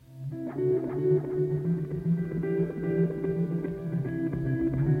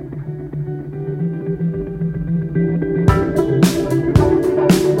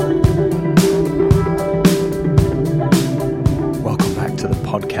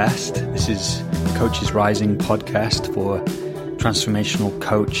podcast. This is Coaches Rising podcast for transformational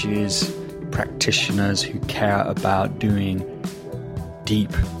coaches, practitioners who care about doing deep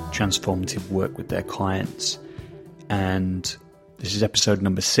transformative work with their clients. And this is episode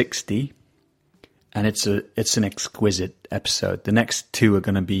number 60, and it's an exquisite episode. The next two are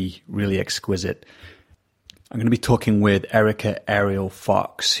going to be really exquisite. I'm going to be talking with Erica Ariel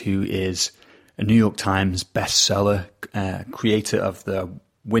Fox, who is a New York Times bestseller, creator of the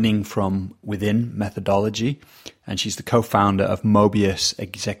Winning from Within methodology, and she's the co-founder of Mobius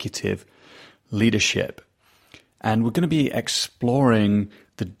Executive Leadership. And we're going to be exploring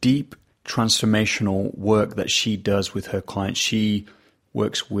the deep transformational work that she does with her clients. She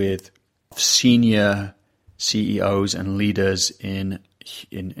works with senior CEOs and leaders in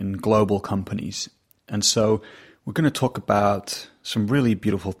global companies. And so we're going to talk about some really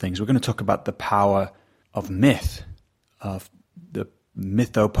beautiful things. We're going to talk about the power of myth, of the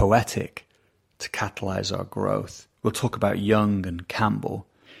mythopoetic to catalyze our growth. We'll talk about Jung and Campbell.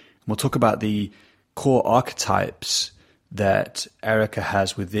 And we'll talk about the core archetypes that Erica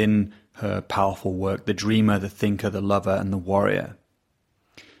has within her powerful work: the dreamer, the thinker, the lover, and the warrior.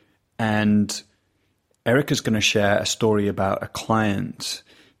 And Erica's going to share a story about a client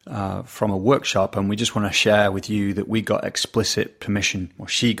from a workshop, and we just want to share with you that we got explicit permission, or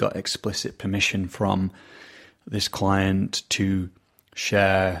she got explicit permission from this client to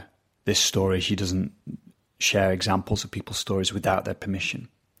share this story. She doesn't share examples of people's stories without their permission.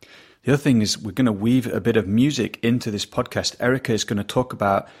 The other thing is we're going to weave a bit of music into this podcast. Erica is going to talk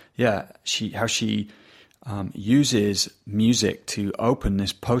about, how she uses music to open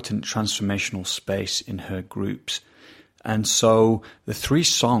this potent transformational space in her groups. And so the three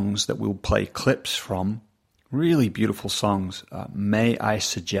songs that we'll play clips from, really beautiful songs, May I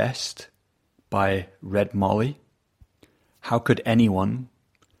Suggest by Red Molly, How Could Anyone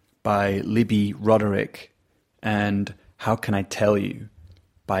by Libby Roderick, and How Can I Tell You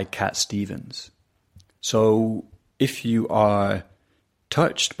by Cat Stevens. So if you are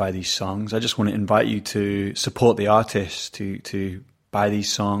touched by these songs, I just want to invite you to support the artist, to buy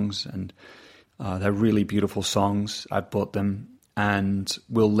these songs, and they're really beautiful songs. I bought them, and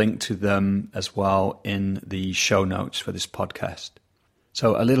we'll link to them as well in the show notes for this podcast.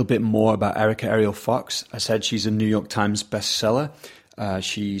 So a little bit more about Erica Ariel Fox. I said she's a New York Times bestseller.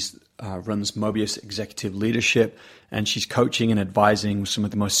 She's runs Mobius Executive Leadership, and she's coaching and advising some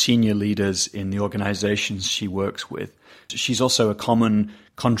of the most senior leaders in the organizations she works with. She's also a common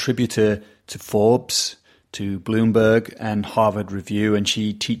contributor to Forbes, to Bloomberg, and Harvard Review, and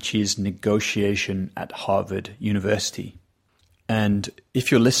she teaches negotiation at Harvard University. And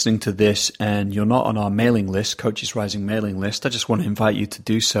if you're listening to this and you're not on our mailing list, Coaches Rising mailing list, I just want to invite you to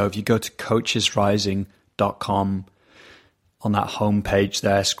do so. If you go to coachesrising.com, on that homepage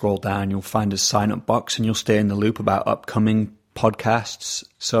there, scroll down, you'll find a sign-up box, and you'll stay in the loop about upcoming podcasts.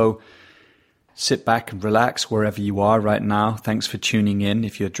 So sit back and relax wherever you are right now. Thanks for tuning in.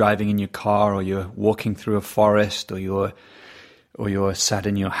 If you're driving in your car, or you're walking through a forest, or you're sat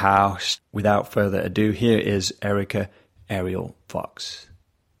in your house, without further ado, here is Erica Ariel Fox.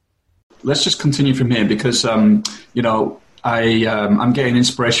 Let's just continue from here, because I'm getting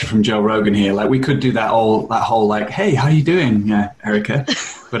inspiration from Joe Rogan here. Like, we could do that whole like, hey, how you doing, Erica?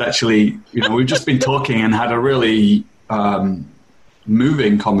 But actually, we've just been talking and had a really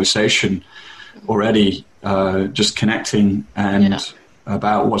moving conversation already, just connecting and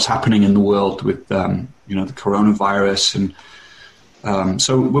about what's happening in the world with the coronavirus, and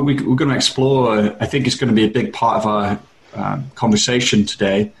so we're going to explore. I think it's going to be a big part of our conversation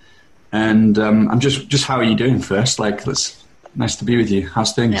today. And I'm just how are you doing first? Like, nice to be with you.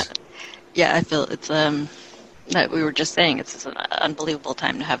 How's things? Yeah, I feel it's that we were just saying it's an unbelievable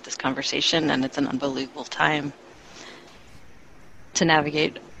time to have this conversation, and it's an unbelievable time to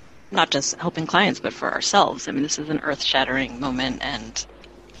navigate not just helping clients, but for ourselves. I mean, this is an earth-shattering moment, and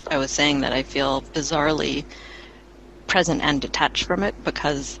I was saying that I feel bizarrely present and detached from it,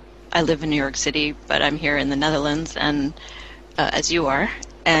 because I live in New York City, but I'm here in the Netherlands, and as you are,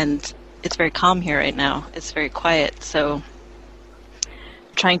 and it's very calm here right now. It's very quiet, so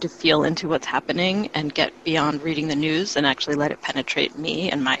trying to feel into what's happening and get beyond reading the news and actually let it penetrate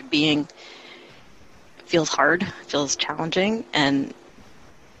me and my being feels hard, feels challenging, and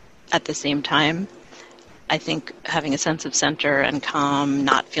at the same time, I think having a sense of center and calm,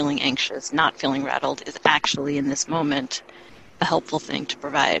 not feeling anxious, not feeling rattled is actually in this moment a helpful thing to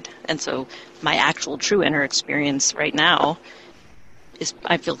provide. And so my actual true inner experience right now is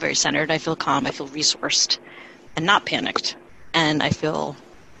I feel very centered, I feel calm, I feel resourced and not panicked. And I feel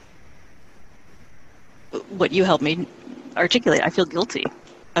what you helped me articulate, I feel guilty.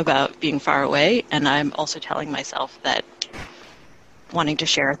 about being far away, and I'm also telling myself that wanting to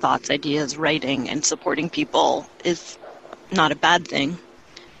share thoughts, ideas, writing, and supporting people is not a bad thing,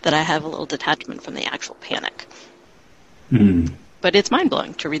 that I have a little detachment from the actual panic. But it's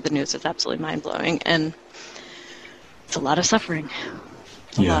mind-blowing to read the news. It's absolutely mind-blowing, and it's a lot of suffering.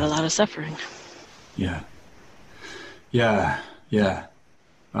 It's a lot of suffering. Yeah.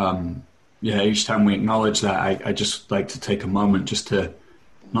 Each time we acknowledge that, I just like to take a moment just to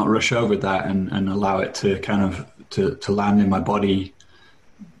not rush over that and allow it to kind of to land in my body,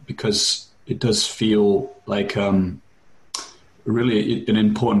 because it does feel like really an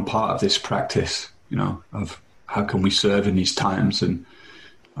important part of this practice, of how can we serve in these times. And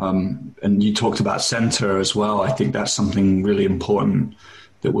you talked about center as well. I think that's something really important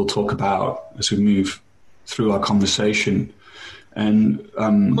that we'll talk about as we move through our conversation. And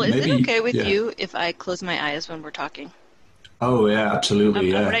is it okay with you if I close my eyes when we're talking? Oh yeah,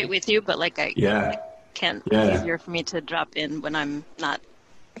 absolutely. I'm right with you, but can't. It's easier for me to drop in when I'm not,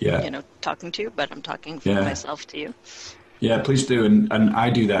 talking to you, but I'm talking for myself to you. Yeah, please do, and I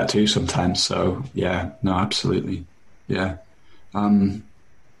do that too sometimes. So absolutely, yeah.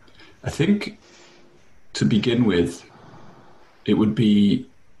 I think to begin with, it would be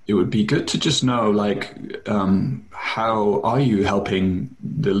good to just know, how are you helping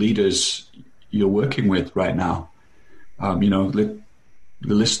the leaders you're working with right now? The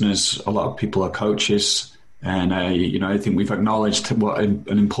listeners, a lot of people are coaches, and I think we've acknowledged what an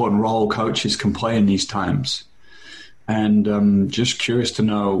important role coaches can play in these times. And just curious to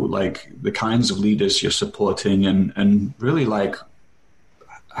know, the kinds of leaders you're supporting, and really,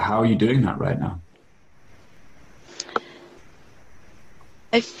 how are you doing that right now?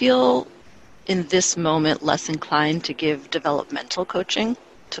 I feel in this moment less inclined to give developmental coaching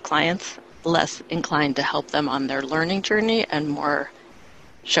to clients, less inclined to help them on their learning journey, and more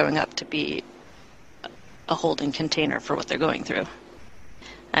showing up to be a holding container for what they're going through.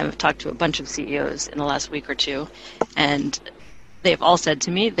 I've talked to a bunch of CEOs in the last week or two, and they've all said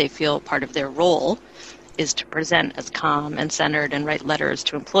to me they feel part of their role is to present as calm and centered and write letters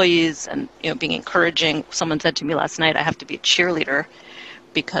to employees and being encouraging. Someone said to me last night, I have to be a cheerleader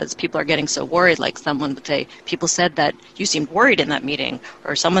because people are getting so worried. Like someone would say, people said that you seemed worried in that meeting,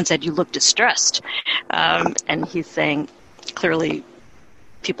 or someone said you looked distressed. And he's saying, clearly,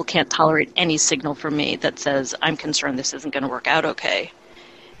 people can't tolerate any signal from me that says, I'm concerned this isn't going to work out okay.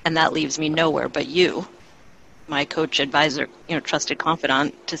 And that leaves me nowhere but you, my coach, advisor, trusted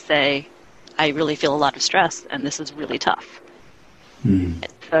confidant, to say, I really feel a lot of stress and this is really tough.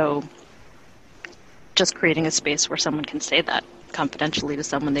 So just creating a space where someone can say that confidentially to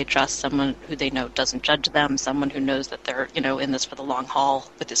someone they trust, someone who they know doesn't judge them, someone who knows that they're, in this for the long haul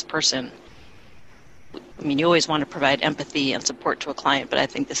with this person. I mean, you always want to provide empathy and support to a client, but I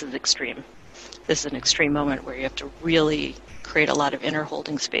think this is extreme. This is an extreme moment where you have to really create a lot of inner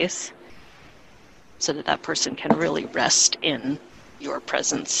holding space so that person can really rest in your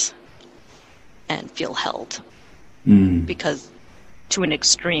presence and feel held. Because to an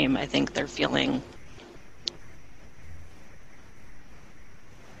extreme, I think they're feeling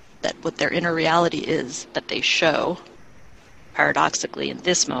that what their inner reality is that they show, paradoxically, in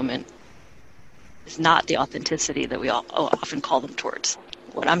this moment, is not the authenticity that we all often call them towards.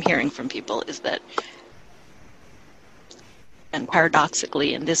 What I'm hearing from people is that, and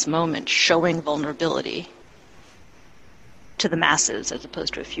paradoxically, in this moment, showing vulnerability to the masses as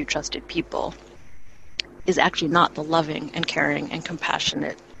opposed to a few trusted people is actually not the loving and caring and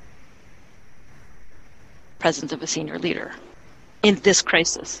compassionate presence of a senior leader. In this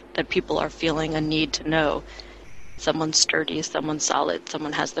crisis, that people are feeling a need to know someone's sturdy, someone's solid,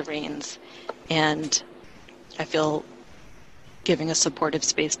 someone has the reins. And I feel giving a supportive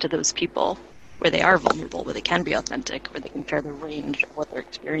space to those people where they are vulnerable, where they can be authentic, where they can share the range of what they're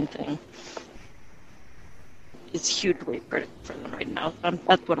experiencing is hugely critical for them right now.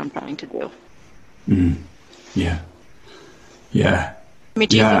 That's what I'm trying to do. Yeah. I mean,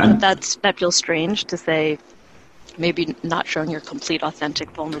 do you think that feels strange to say maybe not showing your complete, authentic,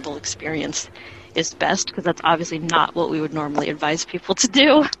 vulnerable experience is best? Because that's obviously not what we would normally advise people to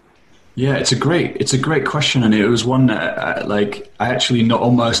do. Yeah, it's a great question, and it was one that I actually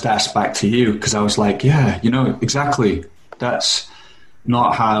almost asked back to you, because I was like, exactly. That's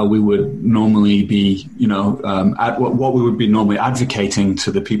not how we would normally be, what we would be normally advocating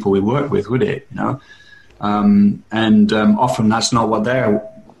to the people we work with, would it? Often that's not what they're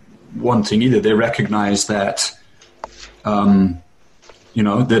wanting either. They recognize that, that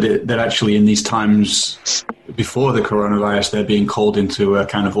actually in these times before the coronavirus, they're being called into a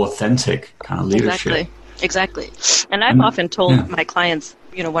kind of authentic kind of leadership. Exactly. And I've often told my clients,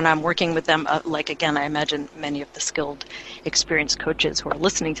 when I'm working with them, again, I imagine many of the skilled, experienced coaches who are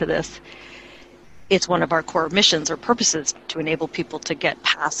listening to this, it's one of our core missions or purposes to enable people to get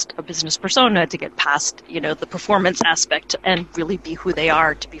past a business persona, to get past, the performance aspect and really be who they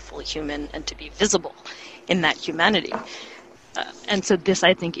are, to be fully human and to be visible in that humanity. And so this,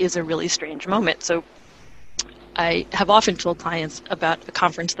 I think, is a really strange moment. So I have often told clients about a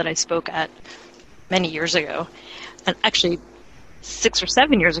conference that I spoke at many years ago, and actually 6 or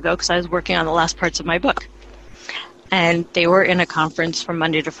 7 years ago, because I was working on the last parts of my book. And they were in a conference from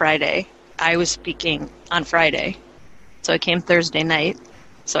Monday to Friday. I was speaking on Friday, so I came Thursday night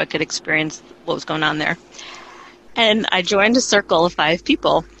so I could experience what was going on there. And I joined a circle of 5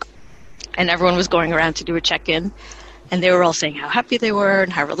 people, and everyone was going around to do a check-in, and they were all saying how happy they were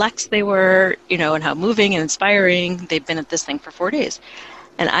and how relaxed they were, and how moving and inspiring. They'd been at this thing for 4 days.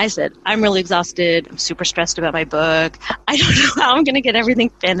 And I said, I'm really exhausted. I'm super stressed about my book. I don't know how I'm going to get everything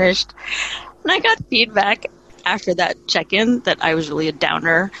finished. And I got feedback after that check-in that I was really a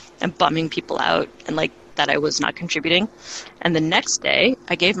downer and bumming people out and that I was not contributing. And the next day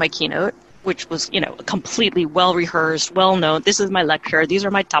I gave my keynote, which was, completely well-rehearsed, well-known. This is my lecture. These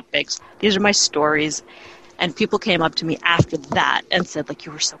are my topics. These are my stories. And people came up to me after that and said,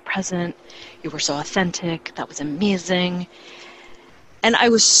 you were so present. You were so authentic. That was amazing. And I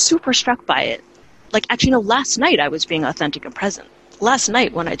was super struck by it. Last night I was being authentic and present. Last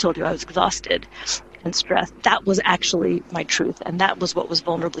night when I told you I was exhausted and stressed, that was actually my truth. And that was what was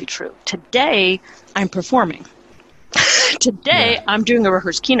vulnerably true. Today, I'm performing. Today, I'm doing a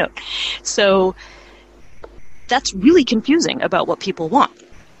rehearsed keynote. So that's really confusing about what people want.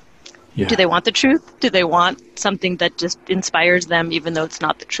 Yeah. Do they want the truth? Do they want something that just inspires them, even though it's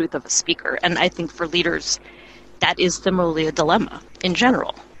not the truth of a speaker? And I think for leaders, that is similarly a dilemma in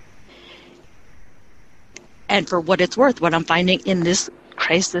general. And for what it's worth, what I'm finding in this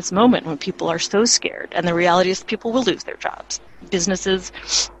crisis moment when people are so scared, and the reality is people will lose their jobs. Businesses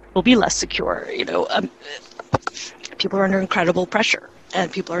will be less secure. People are under incredible pressure,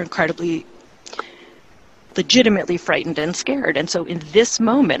 and people are incredibly legitimately frightened and scared. And so in this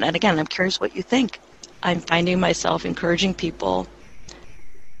moment, and again, I'm curious what you think, I'm finding myself encouraging people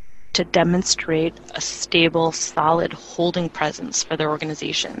to demonstrate a stable, solid, holding presence for their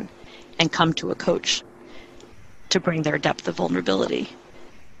organization and come to a coach to bring their depth of vulnerability,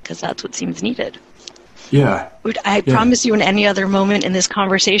 because that's what seems needed. Yeah. I promise you in any other moment in this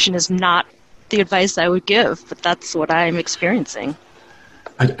conversation is not the advice I would give, but that's what I'm experiencing.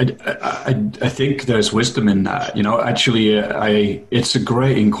 I think there's wisdom in that. Actually, it's a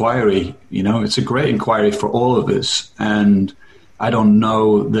great inquiry. It's a great inquiry for all of us. And I don't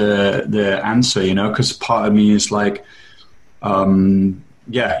know the answer, because part of me is we've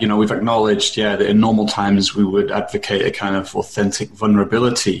acknowledged, that in normal times we would advocate a kind of authentic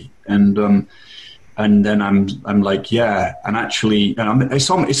vulnerability. And then I'm like, and actually,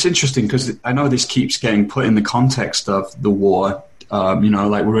 it's interesting because I know this keeps getting put in the context of the war.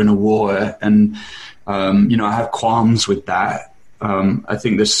 We're in a war, and I have qualms with that. I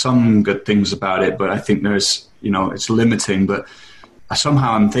think there's some good things about it, but I think there's, it's limiting. But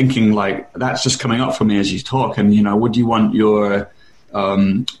somehow I'm thinking that's just coming up for me as you talk. And would you want your,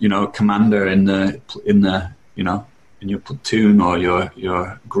 commander in your platoon or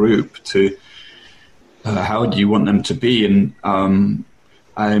your group to, how do you want them to be? And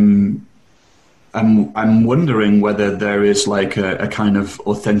I'm wondering whether there is a kind of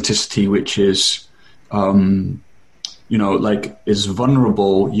authenticity which is, is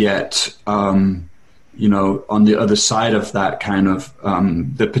vulnerable yet, on the other side of that kind of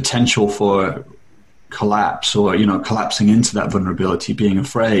the potential for collapse or, collapsing into that vulnerability, being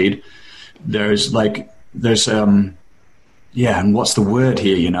afraid. And what's the word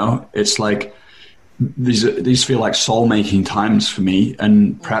here? It's these feel like soul-making times for me,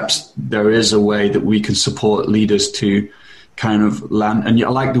 and perhaps there is a way that we can support leaders to kind of land. And I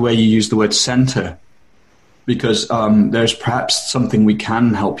like the way you use the word center, because there's perhaps something we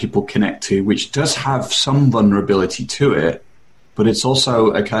can help people connect to, which does have some vulnerability to it, but it's also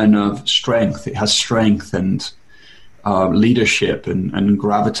a kind of strength. It has strength and leadership and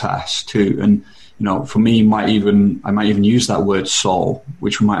gravitas too. And for me, I might even use that word soul,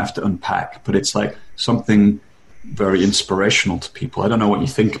 which we might have to unpack, but it's something very inspirational to people. I don't know what you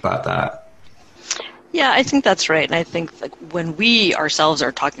think about that. Yeah, I think that's right. And I think when we ourselves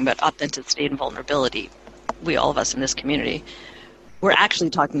are talking about authenticity and vulnerability, all of us in this community, we're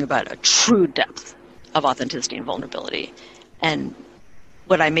actually talking about a true depth of authenticity and vulnerability. And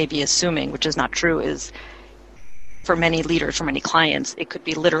what I may be assuming, which is not true, is for many leaders, for many clients, it could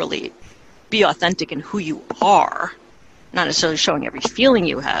be literally be authentic in who you are, not necessarily showing every feeling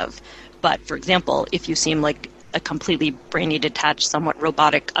you have. But, for example, if you seem like a completely brainy, detached, somewhat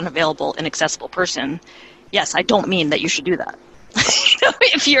robotic, unavailable, inaccessible person, yes, I don't mean that you should do that.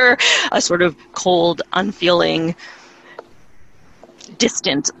 If you're a sort of cold, unfeeling,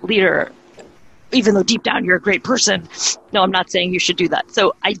 distant leader, even though deep down you're a great person, no, I'm not saying you should do that.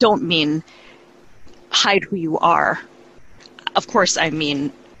 So I don't mean hide who you are. Of course, I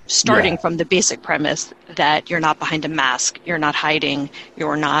mean starting from the basic premise that you're not behind a mask, you're not hiding,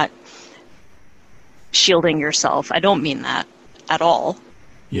 you're not shielding yourself. I don't mean that at all.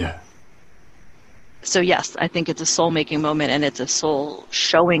 Yeah. So yes, I think it's a soul-making moment, and it's a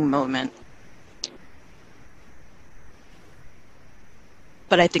soul-showing moment.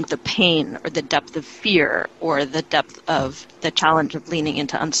 But I think the pain or the depth of fear or the depth of the challenge of leaning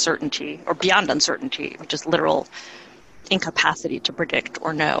into uncertainty or beyond uncertainty, which is literal incapacity to predict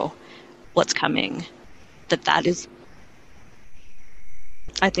or know what's coming, that is,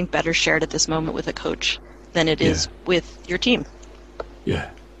 I think, better shared at this moment with a coach than it is with your team. Yeah.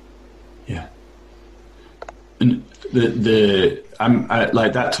 Yeah. And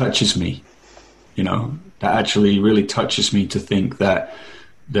like that touches me, that actually really touches me to think that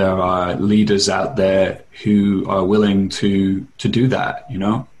there are leaders out there who are willing to do that,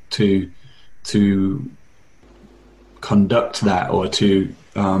 to conduct that, or to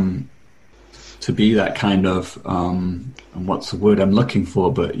be that kind of, and what's the word I'm looking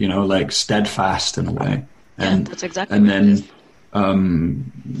for, but, like steadfast in a way. And that's exactly and what then, it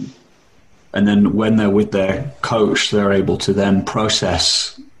is. And then when they're with their coach, they're able to then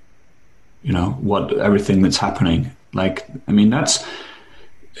process, everything that's happening. Like, I mean,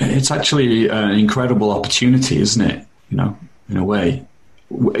 it's actually an incredible opportunity, isn't it? In a way,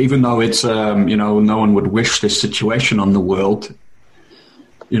 even though it's, no one would wish this situation on the world,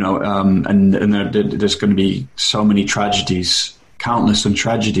 and there's going to be so many tragedies, countless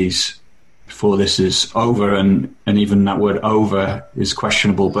tragedies before this is over, and even that word over is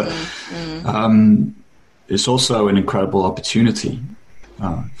questionable, but it's also an incredible opportunity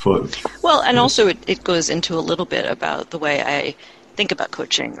for... Well, and also it goes into a little bit about the way I think about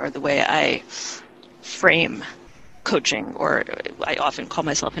coaching, or the way I frame coaching, or I often call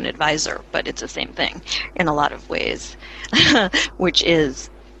myself an advisor, but it's the same thing in a lot of ways, which is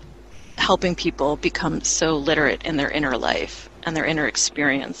helping people become so literate in their inner life and their inner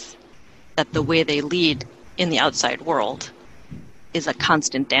experience that the way they lead in the outside world is a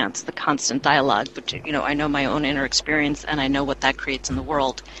constant dance, the constant dialogue. But, I know my own inner experience, and I know what that creates in the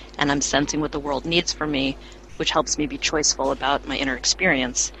world, and I'm sensing what the world needs from me, which helps me be choiceful about my inner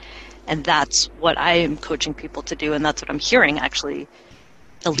experience. And that's what I am coaching people to do, and that's what I'm hearing, actually,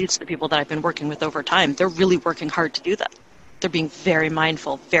 at least the people that I've been working with over time. They're really working hard to do that. They're being very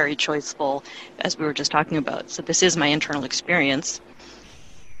mindful, very choiceful, as we were just talking about. So this is my internal experience.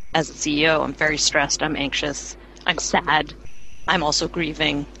 As a CEO, I'm very stressed, I'm anxious, I'm sad, I'm also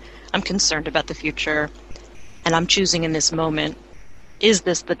grieving, I'm concerned about the future, and I'm choosing in this moment, is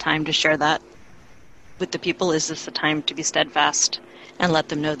this the time to share that with the people? Is this the time to be steadfast and let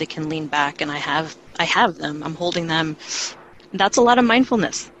them know they can lean back, and I have them, I'm holding them. That's a lot of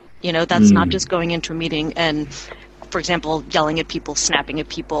mindfulness. That's not just going into a meeting and, for example, yelling at people, snapping at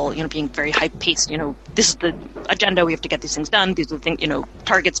people, being very high-paced, this is the agenda, we have to get these things done, these are the things,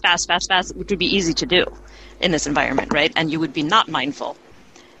 targets fast, which would be easy to do in this environment, right? And you would be not mindful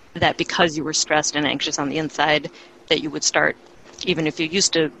that because you were stressed and anxious on the inside, that you would start, even if you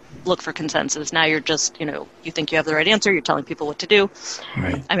used to look for consensus, now you're just, you think you have the right answer, you're telling people what to do.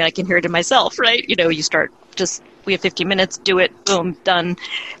 Right. I mean, I can hear it in myself, right? You start we have 15 minutes, do it, boom, done.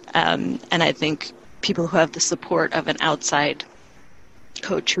 And I think people who have the support of an outside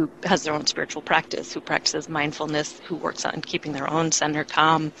coach who has their own spiritual practice, who practices mindfulness, who works on keeping their own center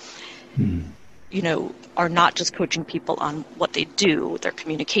calm, are not just coaching people on what they do, their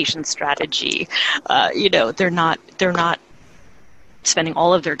communication strategy. They're not spending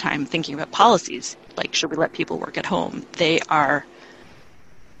all of their time thinking about policies, like should we let people work at home? They are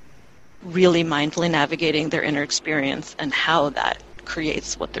really mindfully navigating their inner experience and how that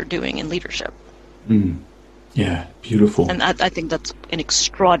creates what they're doing in leadership. Yeah, beautiful. And I think that's an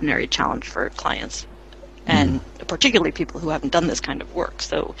extraordinary challenge for clients, and particularly people who haven't done this kind of work.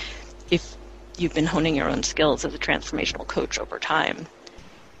 So if you've been honing your own skills as a transformational coach over time,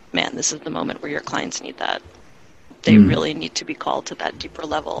 man, this is the moment where your clients need that. They really need to be called to that deeper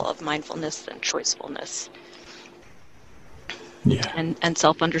level of mindfulness and choicefulness. Yeah. And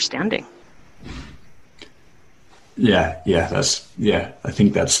self-understanding. Yeah. I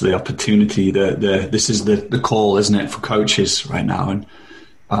think that's the opportunity. This is the call, isn't it, for coaches right now? And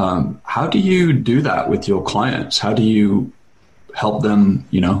How do you do that with your clients? How do you help them,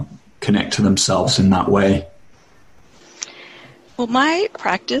 connect to themselves in that way? Well, my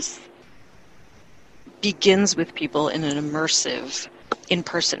practice begins with people in an immersive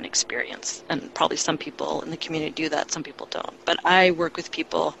in-person experience. And probably some people in the community do that, some people don't. But I work with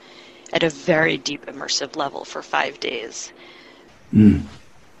people at a very deep immersive level for 5 days. And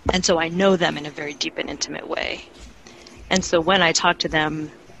so I know them in a very deep and intimate way. And so when I talk to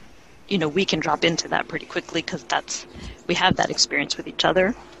them, we can drop into that pretty quickly because we have that experience with each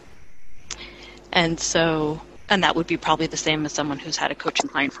other. And that would be probably the same as someone who's had a coaching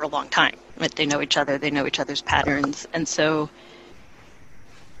client for a long time. Right? They know each other, they know each other's patterns. And so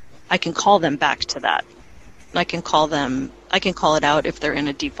I can call them back to that. I can call it out if they're in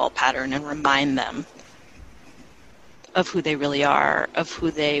a default pattern and remind them of who they really are, of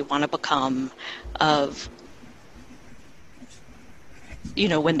who they want to become, of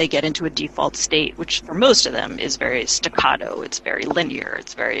when they get into a default state, which for most of them is very staccato, it's very linear,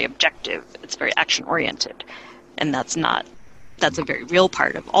 it's very objective, it's very action-oriented. And that's a very real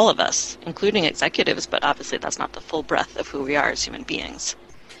part of all of us, including executives, but obviously that's not the full breadth of who we are as human beings.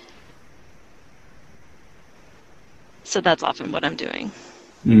 So that's often what I'm doing.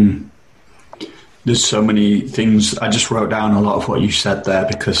 There's so many things. I just wrote down a lot of what you said there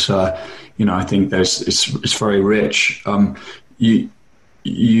because, I think it's very rich.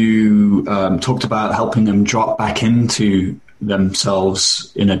 You talked about helping them drop back into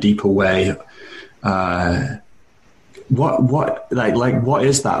themselves in a deeper way. What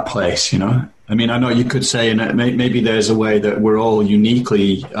is that place? I mean, I know you could say, and maybe there's a way that we're all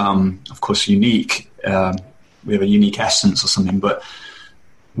uniquely, of course, unique. We have a unique essence or something, but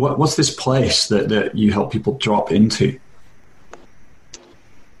what's this place that you help people drop into?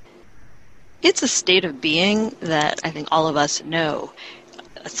 It's a state of being that I think all of us know.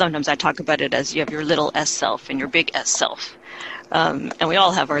 Sometimes I talk about it as you have your little S self and your big S self. And we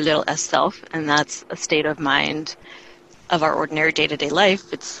all have our little S self, and that's a state of mind of our ordinary day-to-day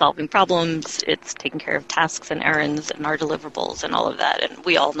life. It's solving problems, it's taking care of tasks and errands and our deliverables and all of that. And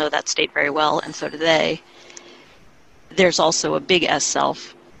we all know that state very well, and so do they. There's also a big S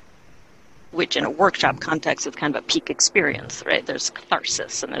self, which in a workshop context is kind of a peak experience, right? There's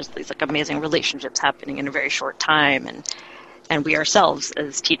catharsis, and there's these amazing relationships happening in a very short time. And we ourselves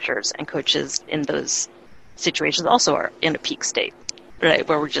as teachers and coaches in those situations also are in a peak state, right?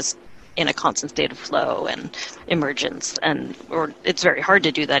 Where we're just in a constant state of flow and emergence. And it's very hard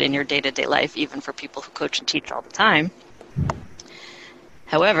to do that in your day-to-day life, even for people who coach and teach all the time.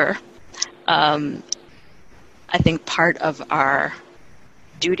 However, I think part of our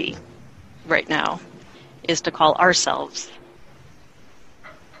duty right now is to call ourselves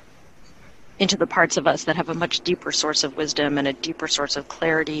into the parts of us that have a much deeper source of wisdom and a deeper source of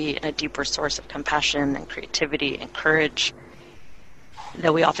clarity and a deeper source of compassion and creativity and courage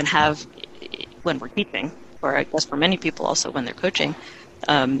that we often have when we're teaching, or I guess for many people also when they're coaching,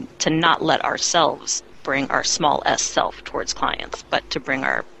 to not let ourselves bring our small s self towards clients, but to bring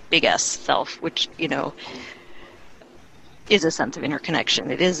our big S self, which, is a sense of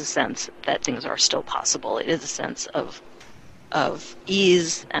interconnection. It is a sense that things are still possible. It is a sense of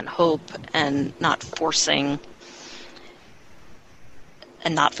ease and hope and not forcing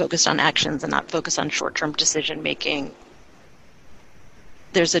and not focused on actions and not focused on short-term decision making.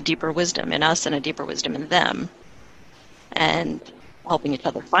 There's a deeper wisdom in us and a deeper wisdom in them. And helping each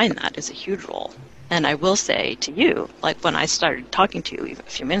other find that is a huge role. And I will say to you, when I started talking to you a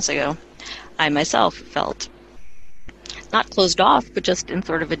few minutes ago, I myself felt not closed off, but just in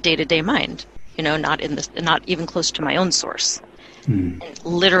sort of a day-to-day mind, not even close to my own source. And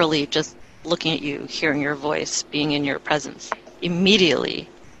literally just looking at you, hearing your voice, being in your presence, immediately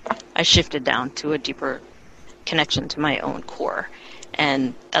I shifted down to a deeper connection to my own core.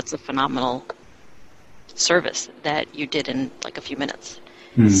 And that's a phenomenal service that you did in a few minutes.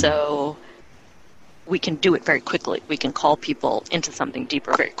 So we can do it very quickly. We can call people into something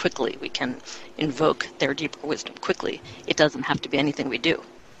deeper very quickly. We can invoke their deeper wisdom quickly. It doesn't have to be anything we do.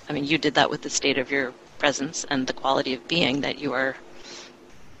 I mean, you did that with the state of your presence and the quality of being that you are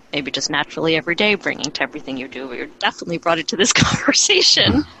maybe just naturally every day bringing to everything you do. You definitely brought it to this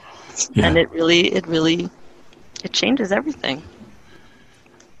conversation. Yeah. And it changes everything.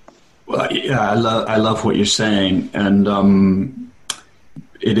 Well, yeah, I love what you're saying. And,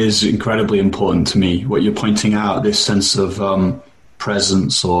 it is incredibly important to me what you're pointing out, this sense of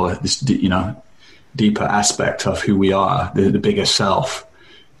presence or this, deeper aspect of who we are, the bigger self.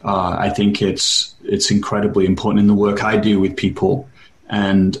 I think it's incredibly important in the work I do with people.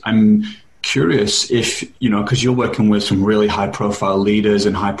 And I'm curious if, because you're working with some really high-profile leaders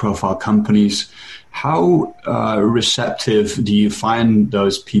and high-profile companies, how receptive do you find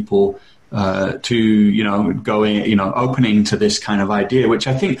those people to, going, opening to this kind of idea, which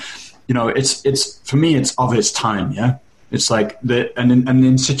I think, it's for me, it's of its time, yeah? It's like and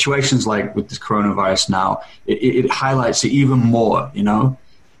in situations like with this coronavirus now, it highlights it even more,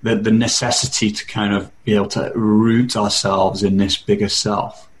 the necessity to kind of be able to root ourselves in this bigger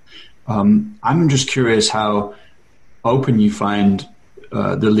self. I'm just curious how open you find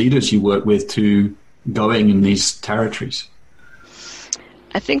the leaders you work with to going in these territories.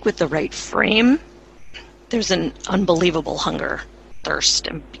 I think with the right frame, there's an unbelievable hunger, thirst,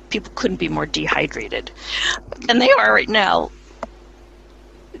 and people couldn't be more dehydrated than they are right now,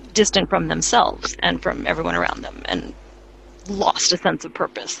 distant from themselves and from everyone around them, and lost a sense of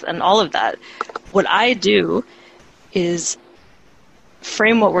purpose and all of that. What I do is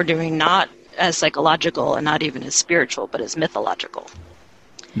frame what we're doing not as psychological and not even as spiritual, but as mythological.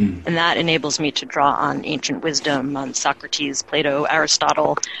 And that enables me to draw on ancient wisdom, on Socrates, Plato,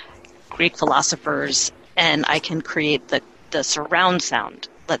 Aristotle, Greek philosophers, and I can create the surround sound,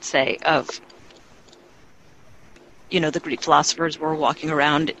 let's say, of, the Greek philosophers were walking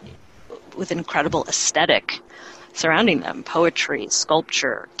around with incredible aesthetic surrounding them: poetry,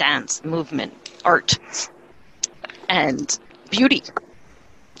 sculpture, dance, movement, art, and beauty,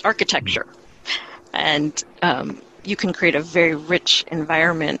 architecture. And you can create a very rich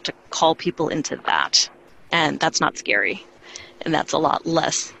environment to call people into that. And that's not scary. And that's a lot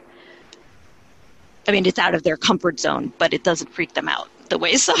less. I mean, it's out of their comfort zone, but it doesn't freak them out the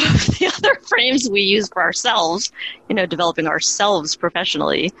way some of the other frames we use for ourselves, developing ourselves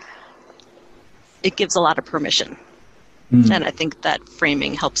professionally, it gives a lot of permission. And I think that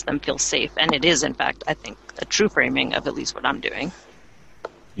framing helps them feel safe. And it is, in fact, I think, a true framing of at least what I'm doing.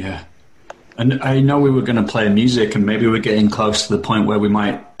 Yeah. And I know we were going to play music, and maybe we're getting close to the point where we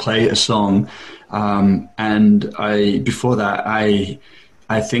might play a song. Before that, I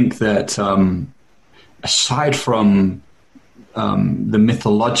think that aside from the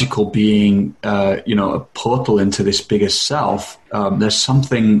mythological being, a portal into this bigger self, there's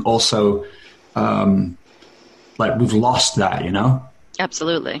something also like we've lost that,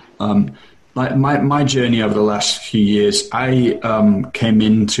 Absolutely. Like my journey over the last few years, I came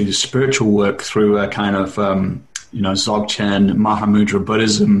into spiritual work through a kind of, Dzogchen, Mahamudra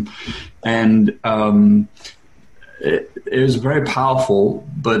Buddhism. And it was very powerful,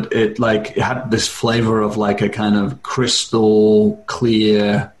 but it had this flavor of like a kind of crystal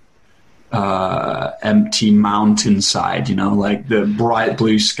clear, empty mountainside, like the bright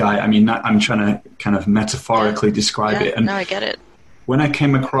blue sky. I mean, I'm trying to kind of metaphorically describe it. And no, I get it. When I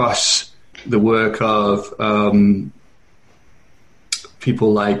came across the work of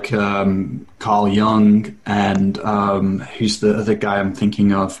people like Carl Jung and who's the other guy I'm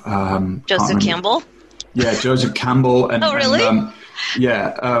thinking of? Joseph Campbell? Yeah, Joseph Campbell. And, oh, really?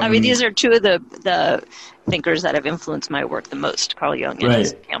 I mean, these are two of the thinkers that have influenced my work the most, Carl Jung and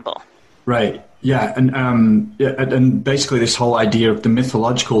Joseph Campbell. Right. Yeah, and basically this whole idea of the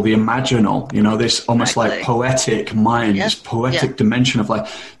mythological, the imaginal, this almost like poetic mind, this poetic dimension of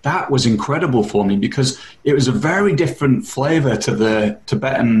life, that was incredible for me because it was a very different flavor to the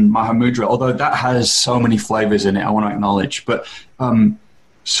Tibetan Mahamudra, although that has so many flavors in it, I want to acknowledge. But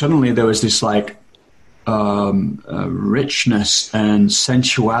suddenly there was this like richness and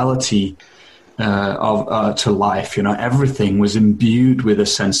sensuality to life. Everything was imbued with a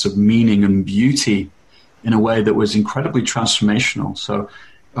sense of meaning and beauty in a way that was incredibly transformational. So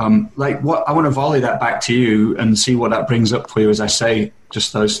I want to volley that back to you and see what that brings up for you as I say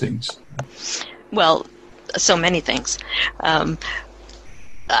just those things. Well, so many things.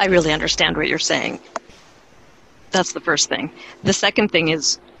 I really understand what you're saying. That's the first thing. The second thing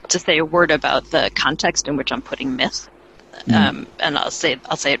is to say a word about the context in which I'm putting myth. And I'll say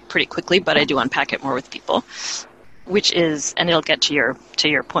it pretty quickly, but I do unpack it more with people, which is, and it'll get to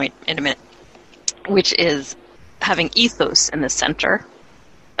your point in a minute, which is having ethos in the center.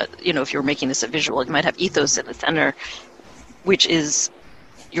 If you're making this a visual, you might have ethos in the center, which is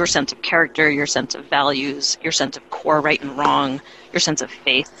your sense of character, your sense of values, your sense of core right and wrong, your sense of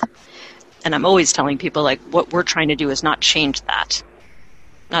faith. And I'm always telling people, like, what we're trying to do is not change that,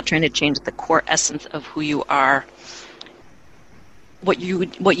 not trying to change the core essence of who you are. What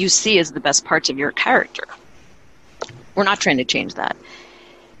you see as the best parts of your character. We're not trying to change that.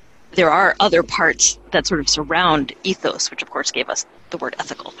 There are other parts that sort of surround ethos, which of course gave us the word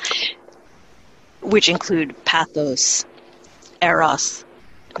ethical, which include pathos, eros,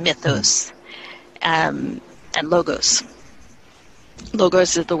 mythos, and logos.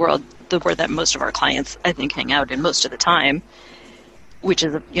 Logos is the the word that most of our clients, I think, hang out in most of the time, which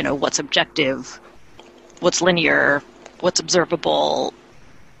is, what's objective, what's linear, what's observable,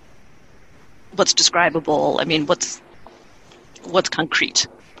 what's describable. I mean, what's concrete,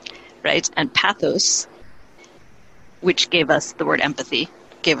 right? And pathos, which gave us the word empathy,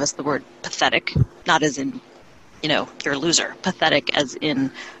 gave us the word pathetic, not as in, you're a loser, pathetic as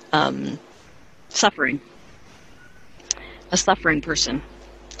in suffering. A suffering person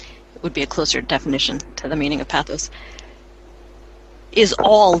would be a closer definition to the meaning of pathos. Is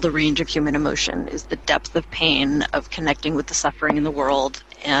all the range of human emotion, is the depth of pain, of connecting with the suffering in the world,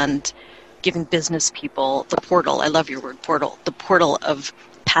 and giving business people the portal. I love your word, portal. The portal of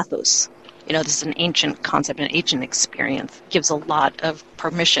pathos. This is an ancient concept, an ancient experience. Gives a lot of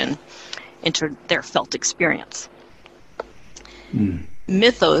permission into their felt experience.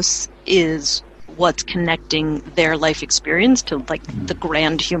 Mythos is what's connecting their life experience to the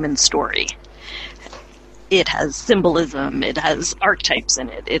grand human story. It has symbolism, it has archetypes in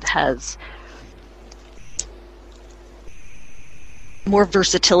it, it has more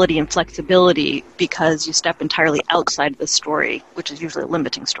versatility and flexibility because you step entirely outside the story, which is usually a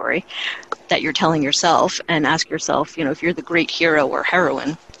limiting story, that you're telling yourself, and ask yourself, if you're the great hero or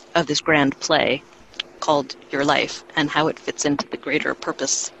heroine of this grand play called your life, and how it fits into the greater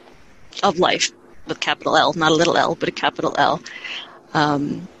purpose of life, with capital L, not a little l, but a capital L.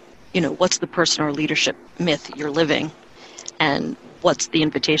 What's the person or leadership myth you're living, and what's the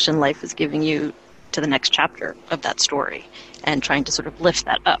invitation life is giving you to the next chapter of that story, and trying to sort of lift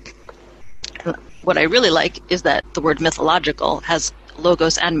that up. What I really like is that the word mythological has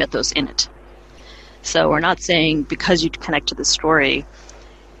logos and mythos in it. So we're not saying because you connect to the story,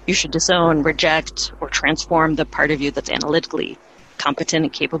 you should disown, reject, or transform the part of you that's analytically competent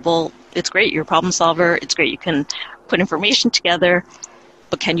and capable. It's great, you're a problem solver. It's great, you can put information together,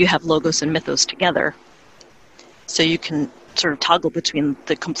 but can you have logos and mythos together? So you can sort of toggle between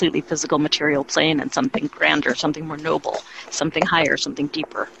the completely physical material plane and something grander, something more noble, something higher, something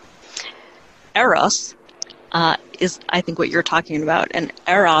deeper. Eros is, I think, what you're talking about. And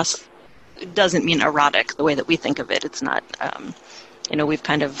Eros doesn't mean erotic the way that we think of it. It's not, we've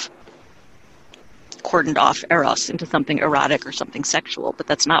kind of cordoned off Eros into something erotic or something sexual, but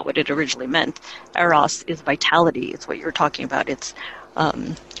that's not what it originally meant. Eros is vitality. It's what you're talking about. It's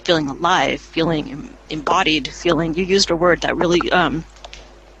feeling alive, feeling embodied, feeling. You used a word that really out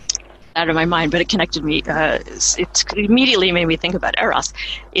of my mind, but it connected me. It immediately made me think about Eros.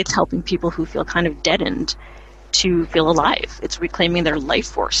 It's helping people who feel kind of deadened to feel alive. It's reclaiming their life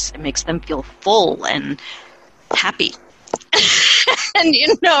force. It makes them feel full and happy. And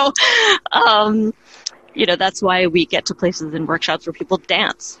that's why we get to places in workshops where people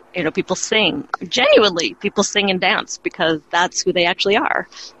dance. People sing. Genuinely, people sing and dance because that's who they actually are.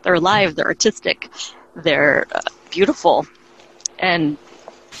 They're alive, they're artistic, they're beautiful, and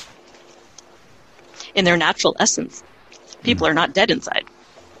in their natural essence. People are not dead inside.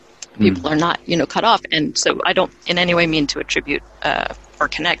 People are not, cut off. And so I don't in any way mean to attribute or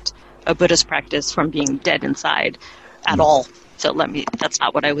connect a Buddhist practice from being dead inside at all. So that's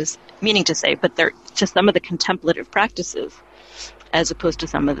not what I was meaning to say, but they're just some of the contemplative practices as opposed to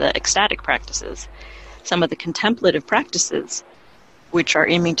some of the ecstatic practices. Some of the contemplative practices, which are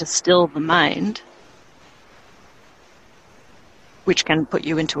aiming to still the mind, which can put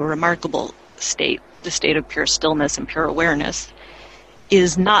you into a remarkable state, the state of pure stillness and pure awareness,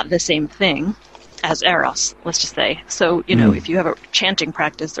 is not the same thing as Eros, let's just say. So, if you have a chanting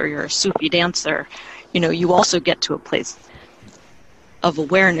practice or you're a Sufi dancer, you also get to a place of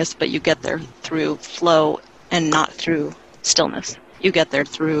awareness, but you get there through flow and not through stillness. You get there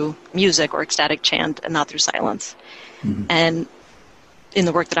through music or ecstatic chant and not through silence. And in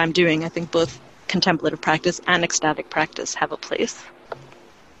the work that I'm doing, I think both contemplative practice and ecstatic practice have a place.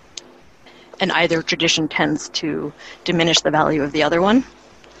 And either tradition tends to diminish the value of the other one.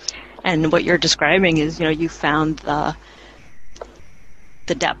 And what you're describing is, you found the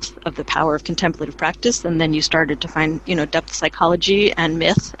depth of the power of contemplative practice, and then you started to find, depth psychology and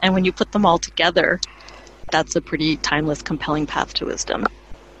myth, and when you put them all together, that's a pretty timeless, compelling path to wisdom.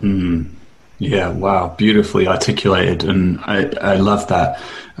 Yeah, wow, beautifully articulated, and I love that.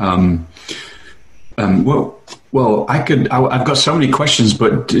 Well, I've got so many questions,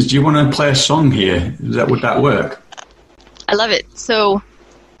 but do you want to play a song here? Would that work? I love it. So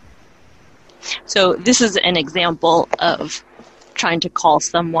this is an example of trying to call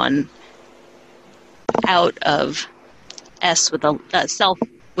someone out of S with a self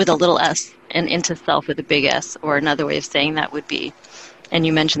with a little s and into self with a big S, or another way of saying that would be, and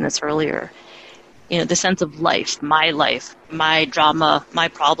you mentioned this earlier, the sense of life, my drama, my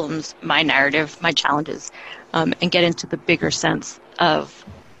problems, my narrative, my challenges, and get into the bigger sense of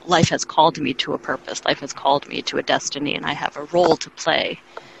life has called me to a purpose, life has called me to a destiny, and I have a role to play.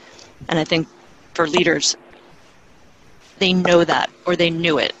 And I think for leaders, they know that, or they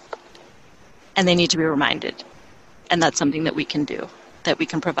knew it, and they need to be reminded. And that's something that we can do, that we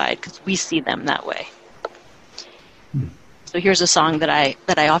can provide, because we see them that way. So here's a song that I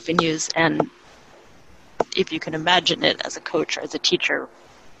often use, and if you can imagine it as a coach or as a teacher,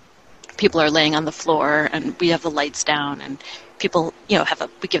 people are laying on the floor, and we have the lights down, and people,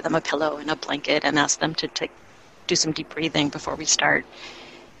 we give them a pillow and a blanket and ask them to do some deep breathing before we start.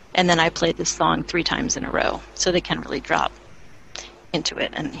 And then I play this song 3 times in a row, so they can really drop into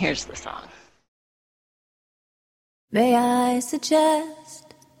it. And here's the song. May I suggest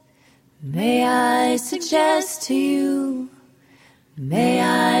to you, may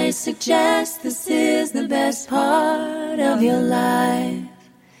I suggest this is the best part of your life.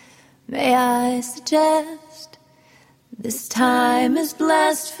 May I suggest this time is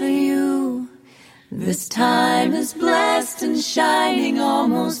blessed for you. This time is blessed and shining,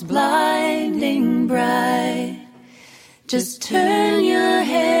 almost blinding bright. Just turn your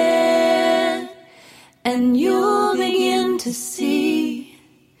head and you'll begin to see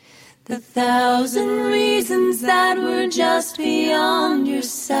the 1,000 reasons that were just beyond your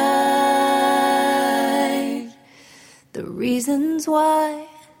sight. The reasons why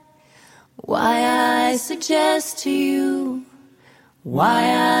I suggest to you,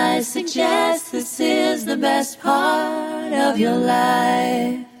 why I suggest this is the best part of your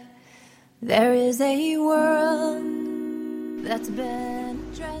life. There is a world that's been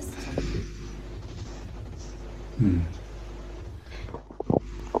addressed.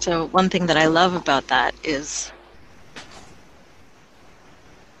 So one thing that I love about that is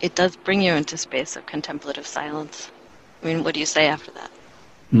it does bring you into space of contemplative silence. I mean, what do you say after that?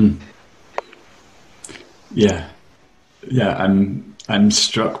 Yeah, I'm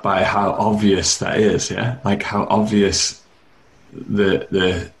struck by how obvious that is. Yeah, like how obvious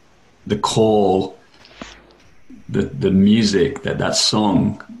the call, the music that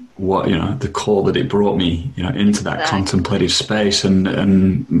song, the call that it brought me, into that contemplative space,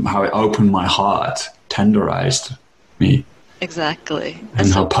 and how it opened my heart, tenderized me. Exactly. And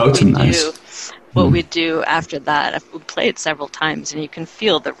so how potent that is. What we do after that, we play it several times, and you can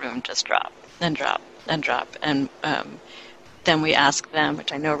feel the room just drop and drop and drop. And then we ask them,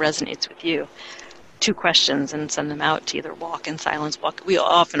 which I know resonates with you, 2 questions and send them out to either walk in silence. We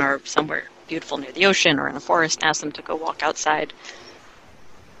often are somewhere beautiful near the ocean or in a forest, and ask them to go walk outside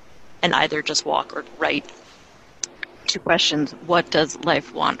and either just walk or write 2 questions. What does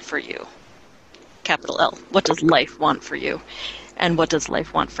life want for you? Capital L. What does life want for you? And what does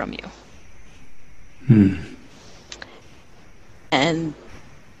life want from you? And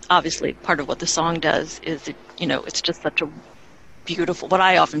obviously part of what the song does is, it's just such a beautiful, what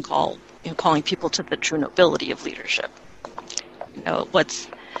I often call, calling people to the true nobility of leadership.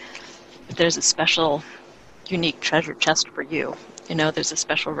 There's a special, unique treasure chest for you. There's a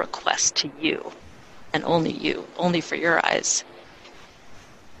special request to you, and only for your eyes.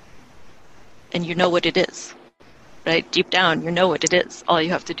 And you know what it is, right? Deep down, you know what it is. All you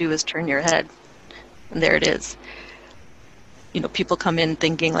have to do is turn your head, and there it is. People come in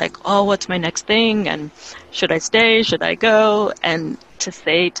thinking like, oh, what's my next thing? And should I stay? Should I go? And to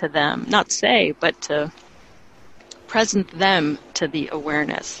say to them, not say, but to present them to the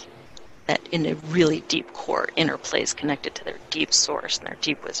awareness that in a really deep core, inner place connected to their deep source and their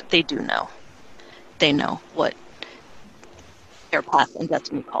deep wisdom, they do know. They know what their path and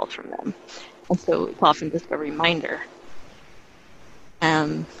destiny calls from them. And so it's often just a reminder.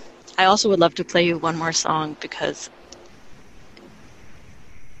 I also would love to play you one more song because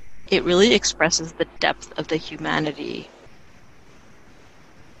it really expresses the depth of the humanity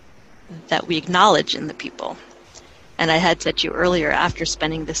that we acknowledge in the people. And I had said to you earlier, after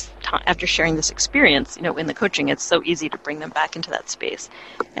spending this time, after sharing this experience, in the coaching, it's so easy to bring them back into that space.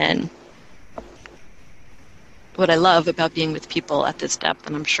 And what I love about being with people at this depth,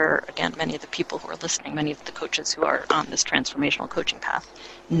 and I'm sure, again, many of the people who are listening, many of the coaches who are on this transformational coaching path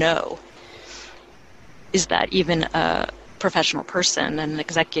know, is that even a professional person, an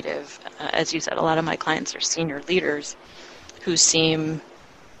executive, as you said, a lot of my clients are senior leaders who seem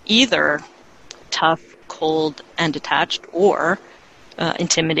either tough, cold, and detached, or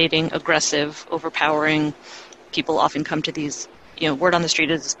intimidating, aggressive, overpowering. People often come to these, word on the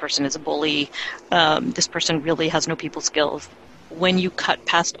street is this person is a bully, this person really has no people skills. When you cut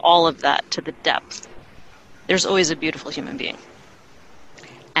past all of that to the depth, there's always a beautiful human being.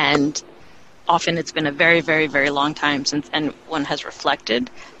 And often it's been a very, very, very long time since anyone has reflected,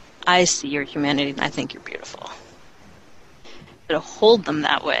 I see your humanity and I think you're beautiful. But to hold them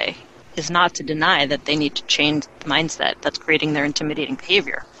that way is not to deny that they need to change the mindset that's creating their intimidating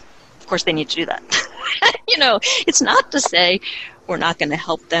behavior. Of course they need to do that. It's not to say we're not going to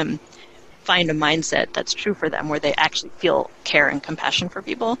help them find a mindset that's true for them where they actually feel care and compassion for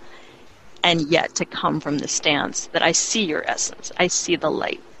people, and yet to come from the stance that I see your essence. I see the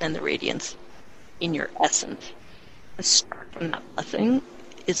light and the radiance in your essence. The start from that blessing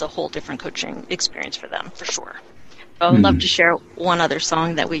is a whole different coaching experience for them, for sure. So I would love to share one other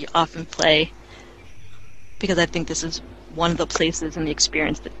song that we often play, because I think this is one of the places in the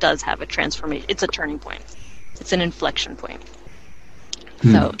experience that does have a transformation. It's a turning point. It's an inflection point.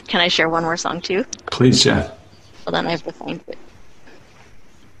 So can I share one more song too? Please, yeah. Well, then I have to find it.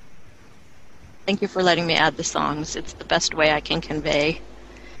 Thank you for letting me add the songs. It's the best way I can convey.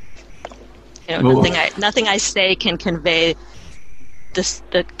 Nothing I say can convey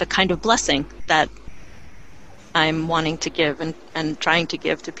the kind of blessing that I'm wanting to give and trying to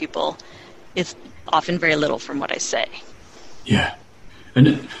give to people. Is often very little from what I say. Yeah.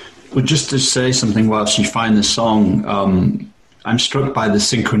 And just to say something whilst you find the song, I'm struck by the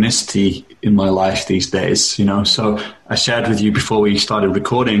synchronicity in my life these days, So I shared with you before we started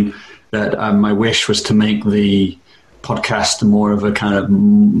recording that my wish was to make the podcast more of a kind of,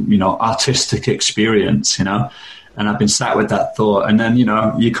 artistic experience, And I've been sat with that thought. And then,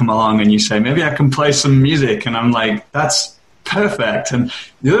 you come along and you say, maybe I can play some music. And I'm like, that's perfect. And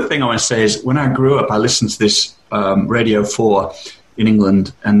the other thing I want to say is when I grew up, I listened to this Radio 4 in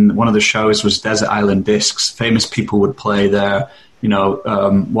England, and one of the shows was Desert Island Discs. Famous people would play there,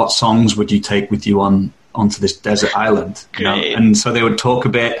 what songs would you take with you onto this desert island, And so they would talk a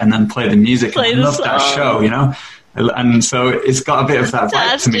bit and then play the music. I love that show, And so it's got a bit of that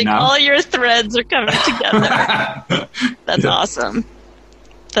vibe to me now. All your threads are coming together. That's awesome.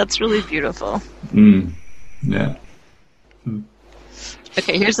 That's really beautiful. Yeah.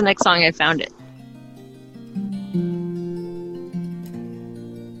 Okay, here's the next song. I found it.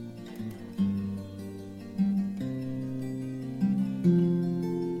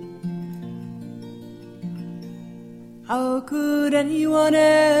 How could anyone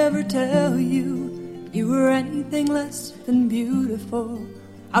ever tell you you were anything less than beautiful?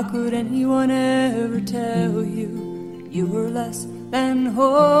 How could anyone ever tell you you were less than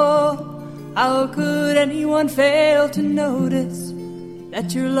whole? How could anyone fail to notice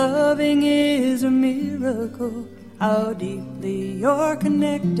that your loving is a miracle? How deeply you're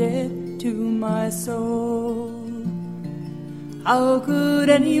connected to my soul. How could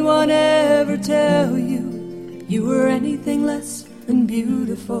anyone ever tell you you were anything less than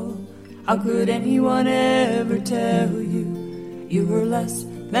beautiful? How could anyone ever tell you you were less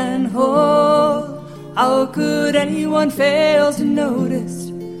than whole? How could anyone fail to notice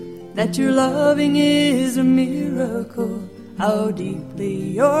that your loving is a miracle? How deeply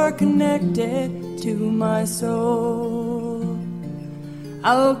you're connected to my soul.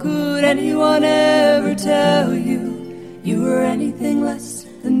 How could anyone ever tell you you were anything less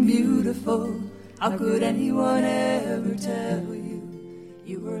than beautiful? How could anyone ever tell you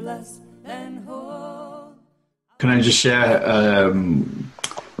you were less than whole? Can I just share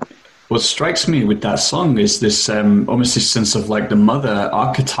what strikes me with that song is this almost this sense of like the mother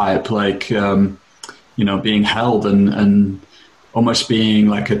archetype, like being held and almost being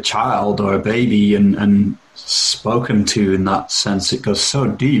like a child or a baby and spoken to in that sense. It goes so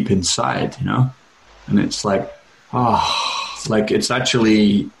deep inside, and it's like like it's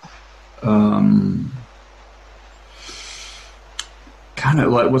actually kind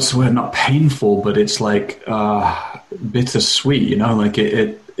of like, what's the word, not painful, but it's like bittersweet, like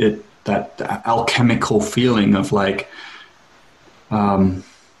it that alchemical feeling of like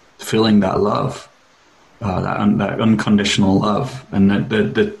feeling that love, that unconditional love, and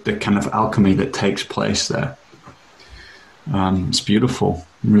the kind of alchemy that takes place there. It's beautiful.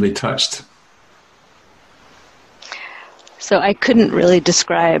 I'm really touched. So I couldn't really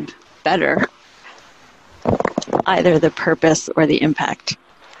describe better either the purpose or the impact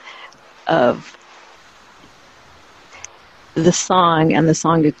of the song, and the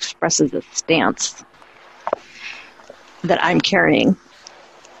song expresses a stance that I'm carrying.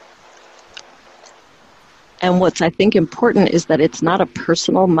 And what's, I think, important is that it's not a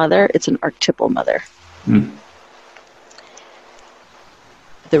personal mother, it's an archetypal mother. Mm.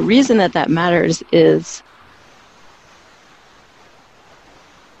 The reason that matters is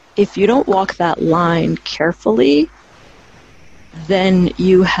if you don't walk that line carefully, then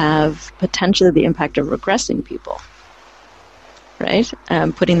you have potentially the impact of regressing people. right?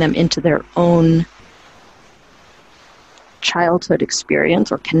 Putting them into their own childhood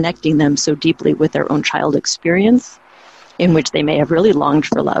experience, or connecting them so deeply with their own child experience in which they may have really longed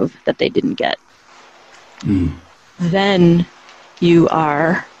for love that they didn't get. Then you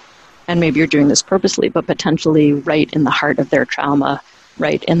are, and maybe you're doing this purposely, but potentially right in the heart of their trauma,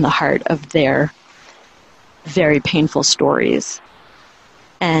 right in the heart of their very painful stories.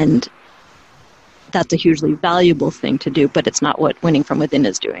 And that's a hugely valuable thing to do, but it's not what Winning from Within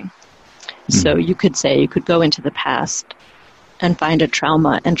is doing. So you could say, you could go into the past and find a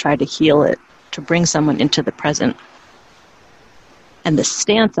trauma and try to heal it, to bring someone into the present. And the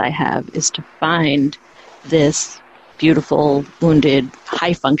stance I have is to find this beautiful, wounded,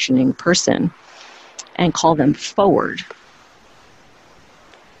 high-functioning person and call them forward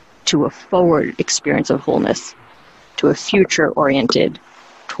to a forward experience of wholeness, to a future oriented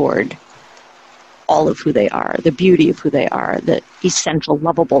toward all of who they are, the beauty of who they are, the essential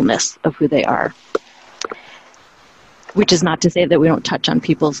lovableness of who they are. Which is not to say that we don't touch on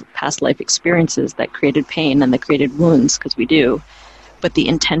people's past life experiences that created pain and that created wounds, because we do, but the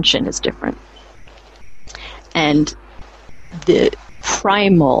intention is different. And the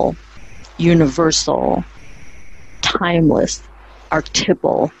primal, universal, timeless,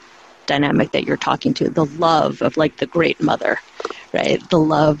 archetypal dynamic that you're talking to, the love of like the Great Mother, right? The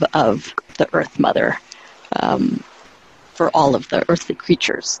love of the Earth Mother, for all of the earthly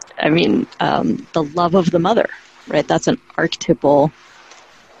creatures. I mean, the love of the mother, right? That's an archetypal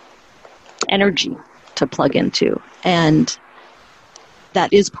energy to plug into. And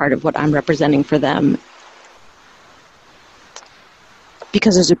that is part of what I'm representing for them,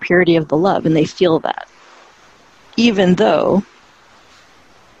 because there's a purity of the love, and they feel that. Even though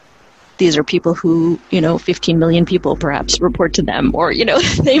these are people who, 15 million people perhaps report to them, or,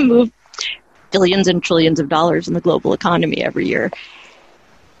 they move billions and trillions of dollars in the global economy every year,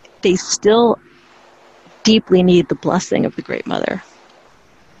 they still deeply need the blessing of the Great Mother.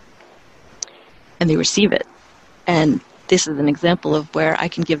 And they receive it. And this is an example of where I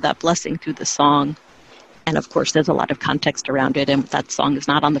can give that blessing through the song. And of course, there's a lot of context around it, and that song is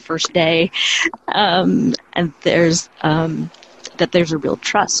not on the first day. And there's a real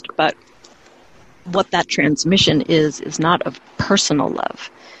trust. But what that transmission is not of personal love.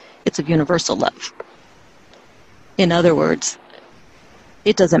 It's of universal love. In other words,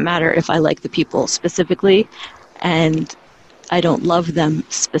 it doesn't matter if I like the people specifically and I don't love them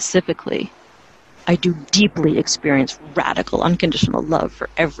specifically. I do deeply experience radical, unconditional love for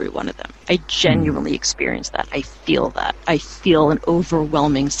every one of them. I genuinely experience that. I feel that. I feel an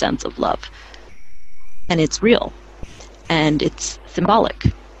overwhelming sense of love. And it's real. And it's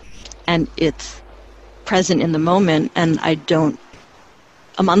symbolic. And it's present in the moment, and I don't,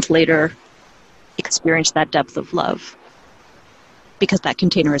 a month later, experience that depth of love, because that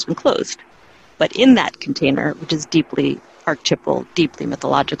container has been closed. But in that container, which is deeply archetypal, deeply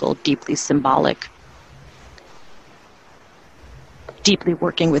mythological, deeply symbolic, deeply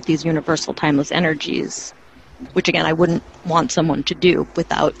working with these universal timeless energies, which again, I wouldn't want someone to do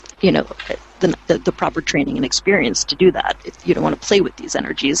without, the proper training and experience to do that. If you don't want to play with these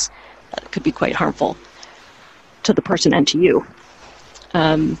energies, that could be quite harmful to the person and to you.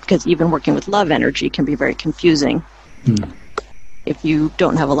 Because even working with love energy can be very confusing. If you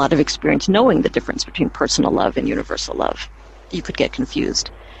don't have a lot of experience knowing the difference between personal love and universal love, you could get confused.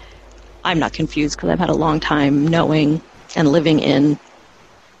 I'm not confused because I've had a long time knowing and living in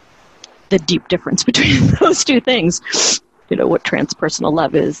the deep difference between those two things. What transpersonal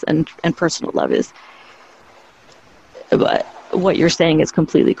love is and personal love is. But what you're saying is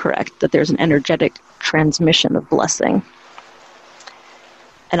completely correct, that there's an energetic transmission of blessing.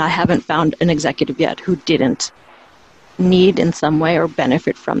 And I haven't found an executive yet who didn't need in some way or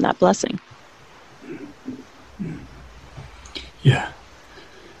benefit from that blessing. Yeah.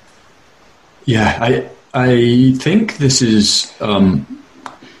 I think this is,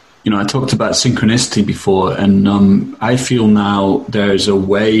 I talked about synchronicity before, and I feel now there's a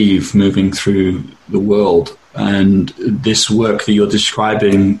wave moving through the world, and this work that you're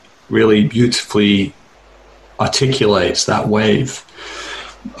describing really beautifully articulates that wave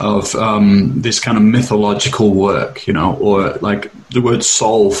of this kind of mythological work, or like the word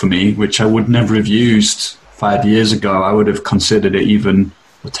soul for me, which I would never have used 5 years ago. I would have considered it even,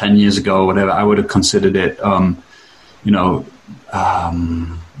 or 10 years ago or whatever, I would have considered it,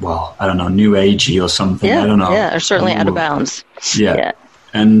 well, I don't know, new agey or something. Yeah, I don't know. Yeah, or certainly out of bounds. Yeah.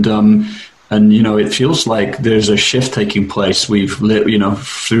 And it feels like there's a shift taking place. We've lit,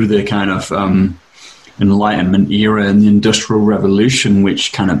 through the kind of Enlightenment era and the Industrial Revolution,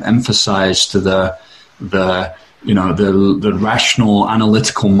 which kind of emphasized the the rational,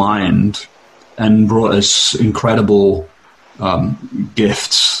 analytical mind, and brought us incredible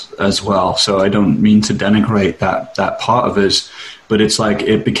gifts as well. So I don't mean to denigrate that part of us, but it's like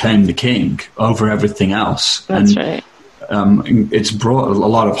it became the king over everything else. That's right. It's brought a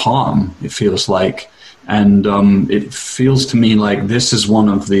lot of harm, it feels like. And it feels to me like this is one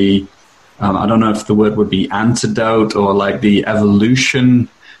of the, I don't know if the word would be antidote or like the evolution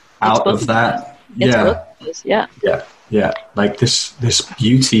out of that. Yeah. Yeah. Like this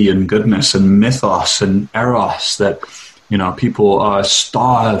beauty and goodness and mythos and eros that, people are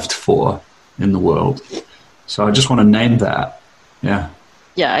starved for in the world. So I just want to name that. Yeah.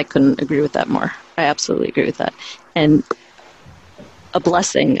 Yeah, I couldn't agree with that more. I absolutely agree with that. And a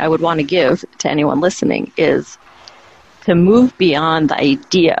blessing I would want to give to anyone listening is to move beyond the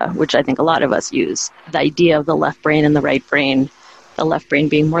idea, which I think a lot of us use, the idea of the left brain and the right brain, the left brain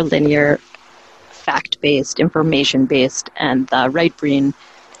being more linear, fact-based, information-based, and the right brain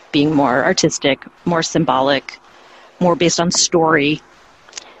being more artistic, more symbolic, more based on story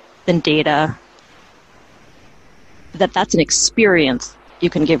than data. That's an experience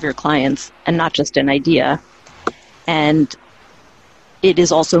you can give your clients and not just an idea. And it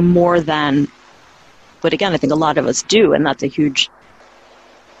is also more than, but again, I think a lot of us do, and that's a huge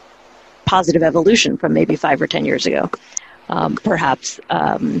positive evolution from maybe 5 or 10 years ago. Perhaps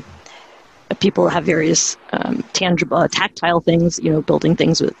people have various tangible, tactile things, building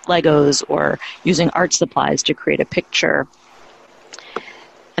things with Legos or using art supplies to create a picture.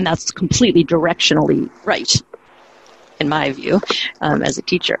 And that's completely directionally right, in my view, as a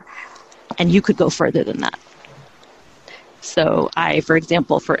teacher. And you could go further than that. So for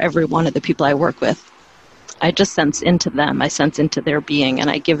example, for every one of the people I work with, I just sense into them, I sense into their being, and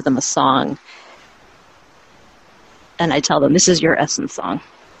I give them a song. And I tell them, this is your essence song.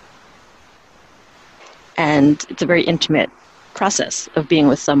 And it's a very intimate process of being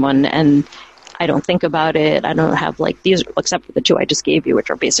with someone, and I don't think about it. I don't have these, except for the 2 I just gave you, which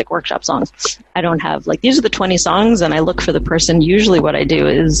are basic workshop songs. I don't have these are the 20 songs, and I look for the person. Usually what I do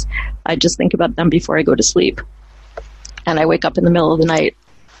is I just think about them before I go to sleep. And I wake up in the middle of the night.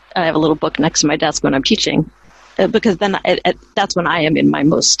 I have a little book next to my desk when I'm teaching, because then that's when I am in my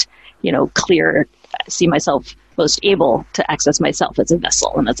most, clear, see myself most able to access myself as a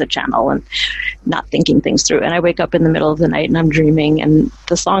vessel and as a channel and not thinking things through. And I wake up in the middle of the night and I'm dreaming and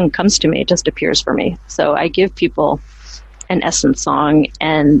the song comes to me, it just appears for me. So I give people an essence song,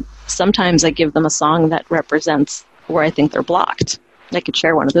 and sometimes I give them a song that represents where I think they're blocked. I could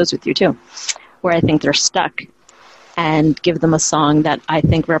share one of those with you too, where I think they're stuck, and give them a song that I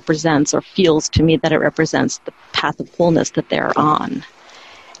think represents, or feels to me that it represents, the path of wholeness that they're on.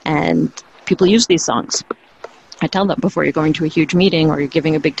 And people use these songs. I tell them, before you're going to a huge meeting or you're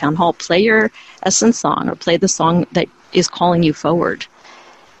giving a big town hall, play your essence song or play the song that is calling you forward.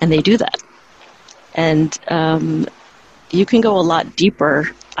 And they do that. And you can go a lot deeper.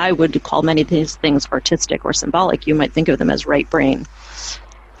 I would call many of these things artistic or symbolic. You might think of them as right brain.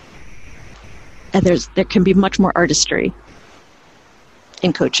 And there can be much more artistry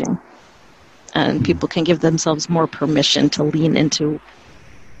in coaching. And people can give themselves more permission to lean into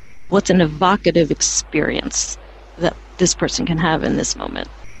what's an evocative experience that this person can have in this moment.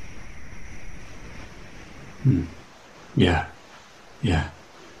 Yeah.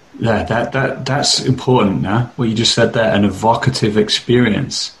 That's important, huh? What you just said there, an evocative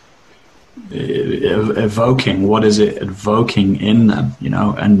experience. Evoking, what is it evoking in them,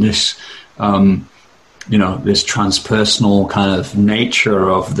 and this, this transpersonal kind of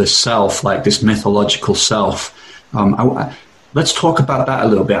nature of the self, like this mythological self. Let's talk about that a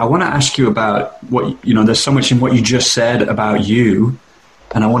little bit. I want to ask you about what, there's so much in what you just said about you,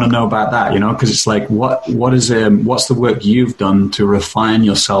 and I want to know about that, because it's like, what's the work you've done to refine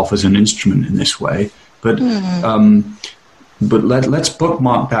yourself as an instrument in this way? But let's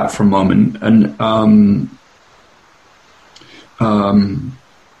bookmark that for a moment. And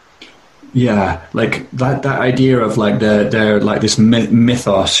like that idea of like they're like this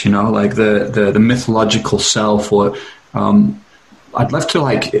mythos, like the mythological self, or I'd love to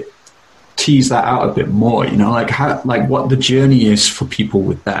like tease that out a bit more, like how, like what the journey is for people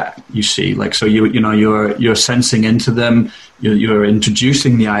with that, you see, like, so you're sensing into them, you're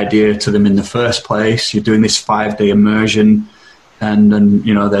introducing the idea to them in the first place, you're doing this 5-day immersion, and then,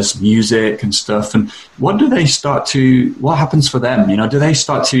 there's music and stuff. And what happens for them? Do they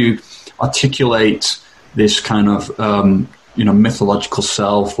start to articulate this kind of, mythological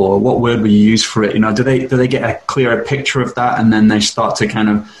self, or what word would you use for it? Do they get a clearer picture of that, and then they start to kind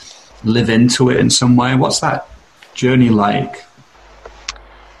of live into it in some way? What's that journey like?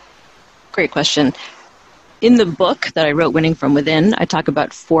 Great question. in the book that I wrote, Winning from Within, I talk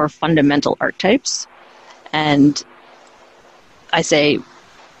about 4 fundamental archetypes. And I say,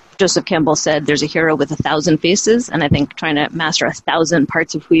 Joseph Campbell said, there's a hero with 1,000 faces. And I think trying to master 1,000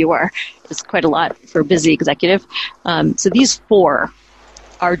 parts of who you are is quite a lot for a busy executive. So these 4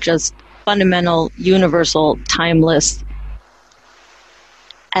 are just fundamental, universal, timeless.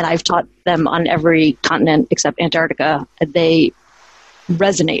 And I've taught them on every continent except Antarctica. They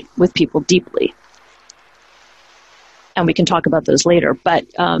resonate with people deeply. And we can talk about those later. But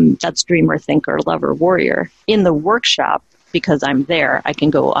that's dreamer, thinker, lover, warrior. In the workshop, because I'm there, I can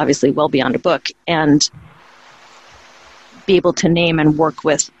go obviously well beyond a book and be able to name and work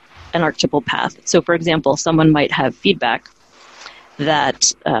with an archetypal path. So, for example, someone might have feedback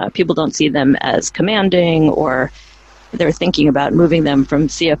that people don't see them as commanding, or they're thinking about moving them from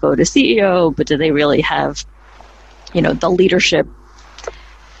CFO to CEO, but do they really have, the leadership?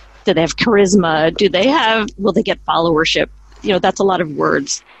 Do they have charisma? Will they get followership? That's a lot of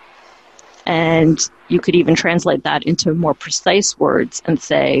words. And you could even translate that into more precise words and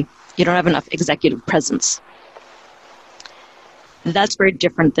say, you don't have enough executive presence. That's very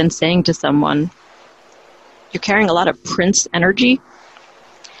different than saying to someone, you're carrying a lot of prince energy,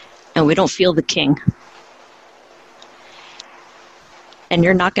 and we don't feel the king. And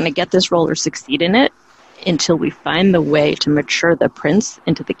you're not going to get this role or succeed in it until we find the way to mature the prince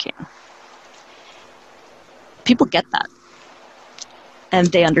into the king. People get that. And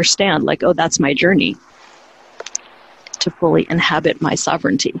they understand, like, oh, that's my journey to fully inhabit my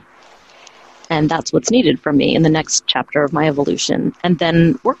sovereignty. And that's what's needed from me in the next chapter of my evolution. And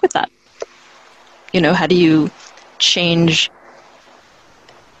then work with that. How do you change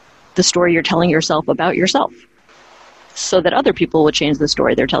the story you're telling yourself about yourself so that other people will change the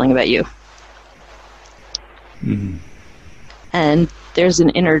story they're telling about you? Mm-hmm. And there's an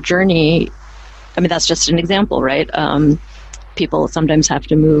inner journey. I mean, that's just an example, right? People sometimes have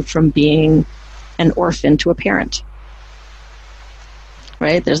to move from being an orphan to a parent,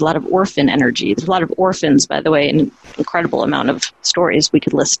 right? There's a lot of orphan energy. There's a lot of orphans, by the way, an incredible amount of stories. We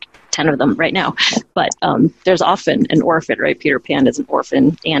could list 10 of them right now. But there's often an orphan, right? Peter Pan is an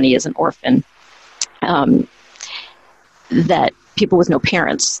orphan. Annie is an orphan. That people with no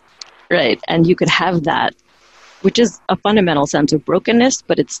parents, right? And you could have that, which is a fundamental sense of brokenness,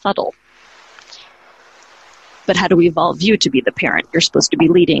 but it's subtle. But how do we evolve you to be the parent? You're supposed to be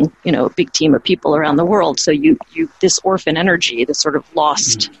leading, a big team of people around the world. So you this orphan energy, this sort of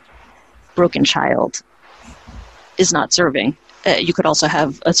lost, broken child, is not serving. You could also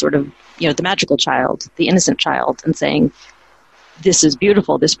have a sort of, the magical child, the innocent child, and saying, this is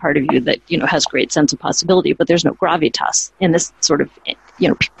beautiful, this part of you that, has great sense of possibility, but there's no gravitas in this sort of,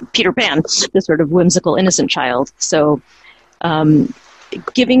 Peter Pan, this sort of whimsical, innocent child. So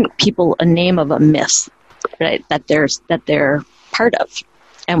giving people a name of a myth, right, that they're part of,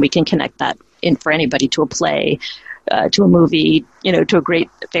 and we can connect that in for anybody to a play, to a movie, to a great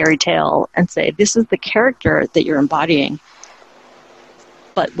fairy tale, and say, this is the character that you're embodying.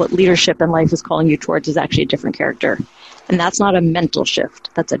 But what leadership in life is calling you towards is actually a different character. And that's not a mental shift.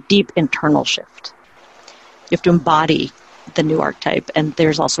 That's a deep internal shift. You have to embody the new archetype. And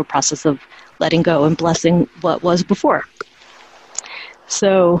there's also a process of letting go and blessing what was before.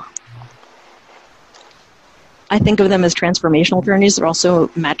 So I think of them as transformational journeys. They're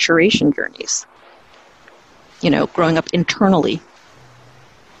also maturation journeys. Growing up internally.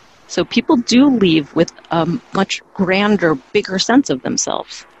 So people do leave with a much grander, bigger sense of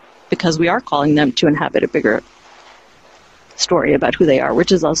themselves because we are calling them to inhabit a bigger story about who they are,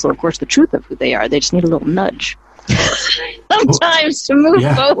 which is also, of course, the truth of who they are. They just need a little nudge sometimes to move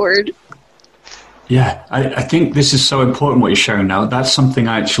forward. Yeah, I think this is so important what you're sharing now. That's something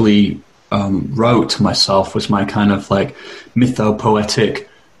I actually wrote to myself, was my kind of like mythopoetic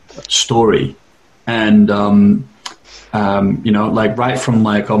story. And like right from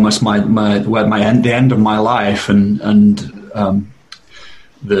like almost the end of my life and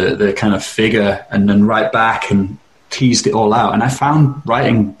the kind of figure, and then right back and teased it all out. And I found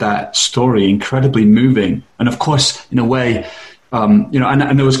writing that story incredibly moving. And of course, in a way,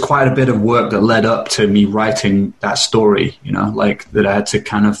 and there was quite a bit of work that led up to me writing that story, like that I had to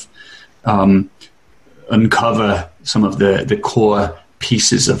kind of uncover some of the core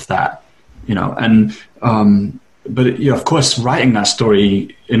pieces of that, but of course, writing that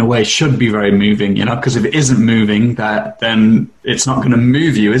story in a way should be very moving, because if it isn't moving, then it's not going to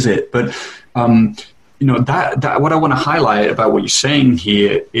move you, is it? But that what I want to highlight about what you're saying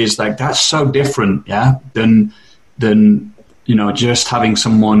here is like that's so different, than just having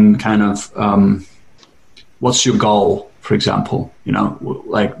someone kind of what's your goal, for example,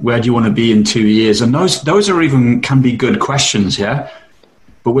 like, where do you want to be in 2 years? And those are even can be good questions. Yeah.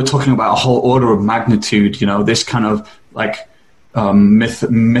 But we're talking about a whole order of magnitude, this kind of like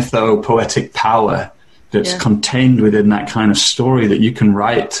mytho-poetic power that's contained within that kind of story that you can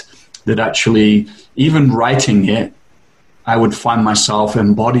write, that actually, even writing it, I would find myself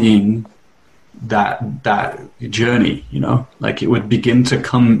embodying that journey, like it would begin to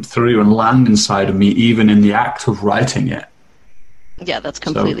come through and land inside of me, even in the act of writing it. Yeah, that's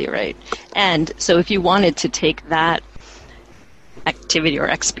completely right. And so if you wanted to take that activity or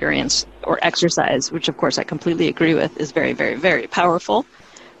experience or exercise, which of course I completely agree with, is very, very, very powerful.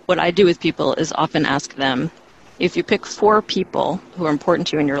 What I do with people is often ask them, if you pick 4 people who are important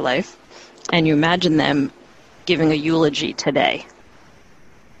to you in your life and you imagine them giving a eulogy today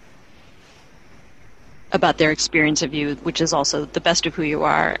about their experience of you, which is also the best of who you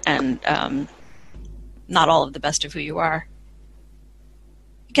are and not all of the best of who you are,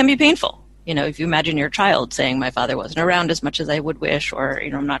 it can be painful. If you imagine your child saying, my father wasn't around as much as I would wish, or,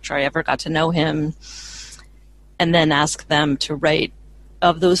 I'm not sure I ever got to know him, and then ask them to write,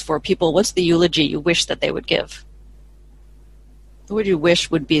 of those 4 people, what's the eulogy you wish that they would give? What would you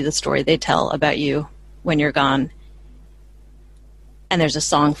wish would be the story they tell about you when you're gone? And there's a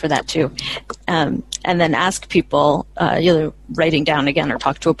song for that too. And then ask people, either writing down again or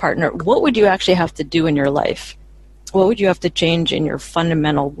talk to a partner, what would you actually have to do in your life? What would you have to change in your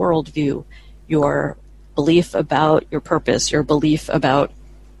fundamental worldview, your belief about your purpose, your belief about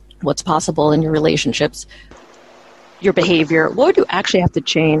what's possible in your relationships, your behavior? What would you actually have to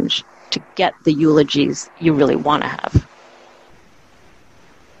change to get the eulogies you really want to have?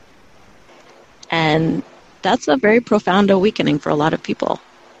 And that's a very profound awakening for a lot of people.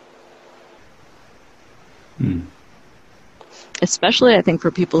 Especially, I think,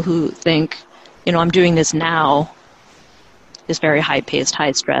 for people who think, I'm doing this now, this very high-paced,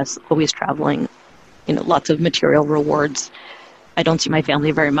 high-stress, always traveling, lots of material rewards. I don't see my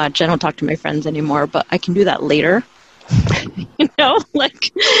family very much. I don't talk to my friends anymore, but I can do that later.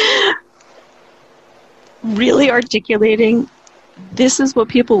 Like really articulating, this is what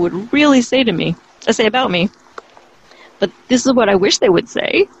people would really say to me, say about me. But this is what I wish they would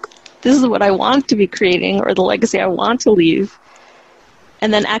say. This is what I want to be creating, or the legacy I want to leave.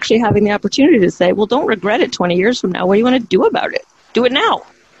 And then actually having the opportunity to say, well, don't regret it 20 years from now. What do you want to do about it? Do it now.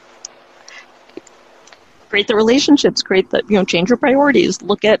 Create the relationships, change your priorities,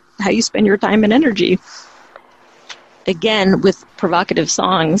 look at how you spend your time and energy. Again, with provocative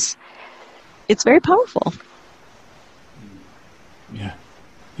songs, it's very powerful.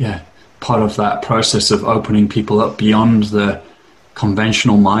 Yeah. Part of that process of opening people up beyond the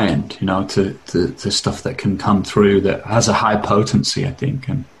conventional mind, to stuff that can come through that has a high potency, I think.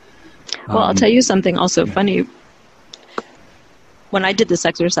 And well, I'll tell you something also funny. When I did this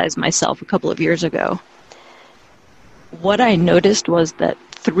exercise myself a couple of years ago, what I noticed was that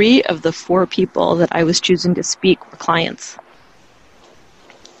 3 of the 4 people that I was choosing to speak were clients.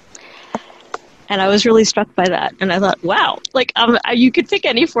 And I was really struck by that. And I thought, wow, like you could pick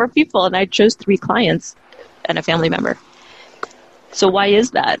any 4 people, and I chose 3 clients and a family member. So why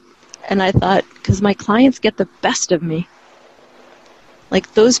is that? And I thought, because my clients get the best of me.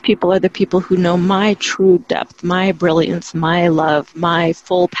 Like, those people are the people who know my true depth, my brilliance, my love, my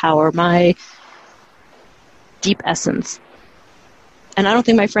full power, my deep essence. And I don't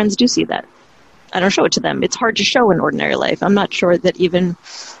think my friends do see that. I don't show it to them. It's hard to show in ordinary life. I'm not sure that even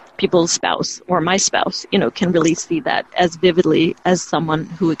people's spouse or my spouse, can really see that as vividly as someone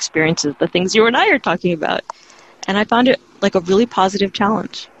who experiences the things you and I are talking about. And I found it like a really positive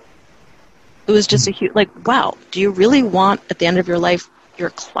challenge. It was just a huge, wow, do you really want at the end of your life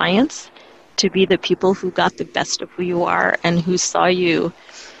your clients to be the people who got the best of who you are and who saw you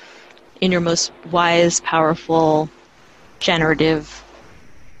in your most wise, powerful, generative,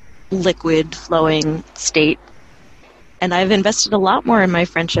 liquid, flowing state? And I've invested a lot more in my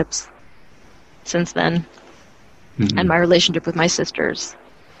friendships since then, and my relationship with my sisters.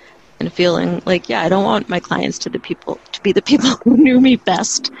 And feeling like, I don't want my clients to be the people who knew me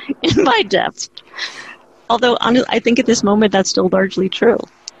best in my depth. Although I think at this moment that's still largely true,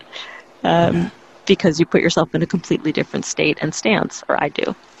 because you put yourself in a completely different state and stance, or I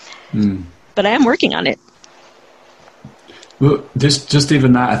do. But I am working on it. Well, just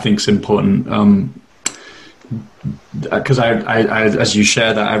even that I think is important, because I as you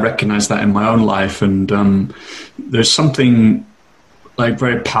share that, I recognize that in my own life, and there's something like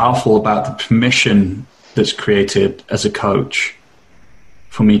very powerful about the permission that's created as a coach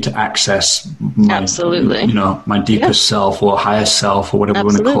for me to access my, absolutely, my deepest self or higher self or whatever you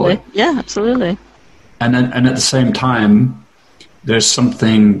want to call it. Yeah, absolutely. and at the same time, there's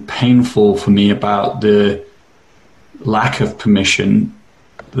something painful for me about the lack of permission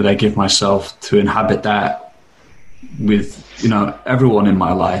that I give myself to inhabit that with, everyone in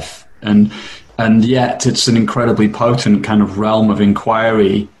my life. And yet it's an incredibly potent kind of realm of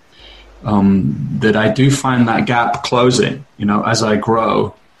inquiry that I do find that gap closing, as I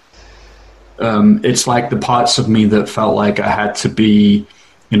grow. It's like the parts of me that felt like I had to be,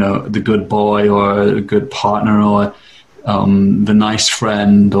 the good boy or a good partner or the nice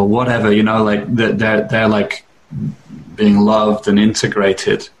friend or whatever, like they're like being loved and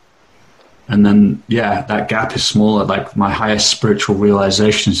integrated. And then, that gap is smaller. Like my highest spiritual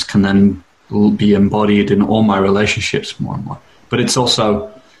realizations can then be embodied in all my relationships more and more. But it's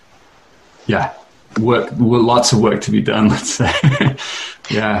also, lots of work to be done, let's say.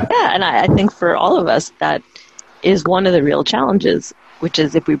 Yeah, and I think for all of us, that is one of the real challenges, which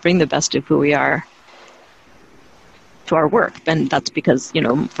is if we bring the best of who we are to our work, and that's because,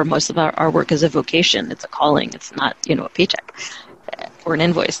 for most of our work is a vocation, it's a calling, it's not, a paycheck or an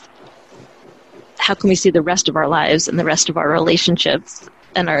invoice. How can we see the rest of our lives and the rest of our relationships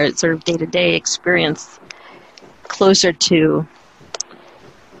and our sort of day-to-day experience closer to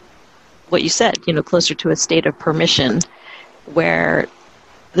what you said, closer to a state of permission where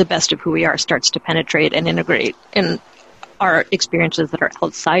the best of who we are starts to penetrate and integrate in our experiences that are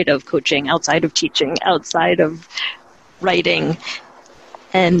outside of coaching, outside of teaching, outside of writing.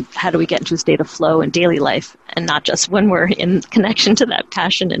 And how do we get into a state of flow in daily life and not just when we're in connection to that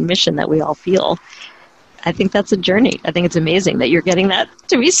passion and mission that we all feel. I think that's a journey. I think it's amazing that you're getting that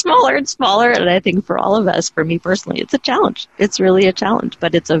to be smaller and smaller. And I think for all of us, for me personally, it's a challenge. It's really a challenge,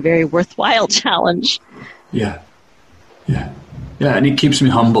 but it's a very worthwhile challenge. Yeah. And it keeps me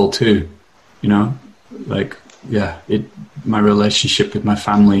humble too, my relationship with my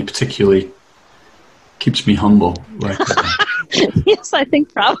family particularly keeps me humble. Yes, I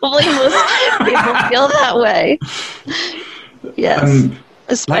think probably most people feel that way. Yes.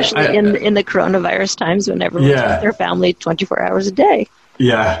 Especially in the coronavirus times when everyone's with their family 24 hours a day.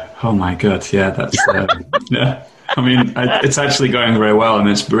 Yeah. Oh my God. Yeah. That's, yeah. I mean, it's actually going very well and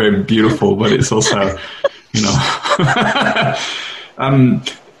it's very beautiful, but it's also,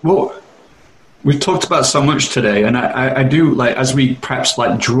 well, we've talked about so much today, and I do, as we perhaps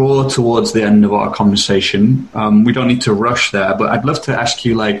draw towards the end of our conversation, we don't need to rush there, but I'd love to ask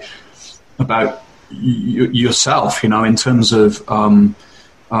you about yourself, in terms of,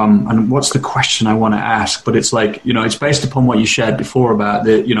 and what's the question I want to ask, but it's it's based upon what you shared before about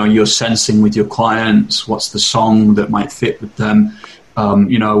you're sensing with your clients, what's the song that might fit with them.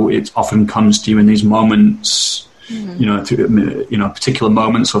 It often comes to you in these moments, particular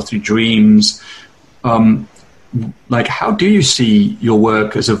moments or through dreams. How do you see your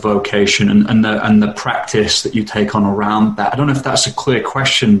work as a vocation and the practice that you take on around that? I don't know if that's a clear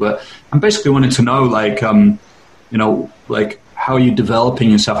question, but I'm basically wanting to know, how are you developing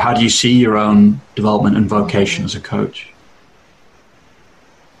yourself? How do you see your own development and vocation as a coach?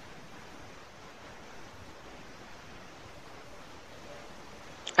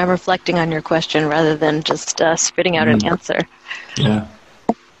 I'm reflecting on your question rather than just spitting out an answer. Yeah.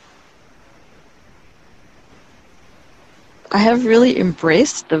 I have really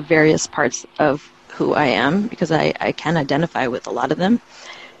embraced the various parts of who I am because I can identify with a lot of them.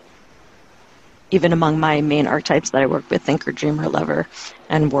 Even among my main archetypes that I work with, thinker, dreamer, lover,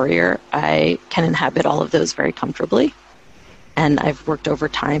 and warrior, I can inhabit all of those very comfortably. And I've worked over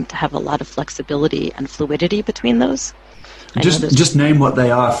time to have a lot of flexibility and fluidity between those. Just name what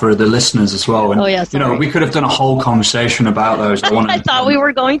they are for the listeners as well. And, sorry. We could have done a whole conversation about those. I thought we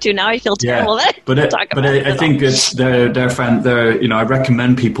were going to. Now I feel terrible. I think it's they're fan. I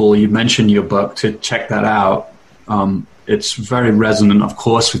recommend people. You mentioned your book to check that out. It's very resonant, of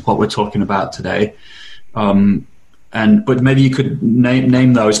course, with what we're talking about today. But maybe you could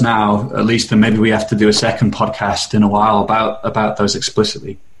name those now, at least, and maybe we have to do a second podcast in a while about those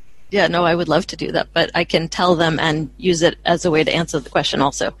explicitly. Yeah, no, I would love to do that, but I can tell them and use it as a way to answer the question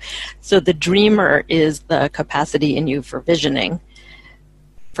also. So the dreamer is the capacity in you for visioning,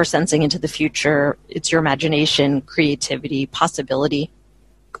 for sensing into the future. It's your imagination, creativity, possibility.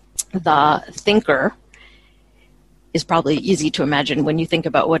 The thinker is probably easy to imagine when you think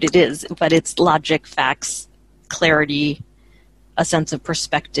about what it is, but it's logic, facts, clarity, a sense of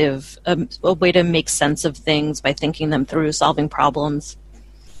perspective, a way to make sense of things by thinking them through, solving problems.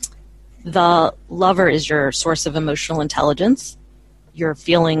 The lover is your source of emotional intelligence, your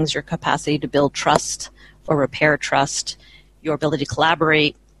feelings, your capacity to build trust or repair trust, your ability to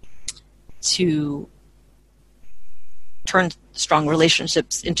collaborate, to turn strong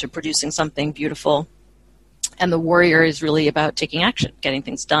relationships into producing something beautiful. And the warrior is really about taking action, getting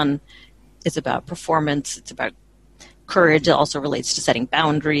things done. It's about performance. It's about courage. It also relates to setting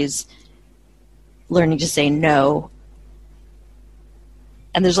boundaries, learning to say no.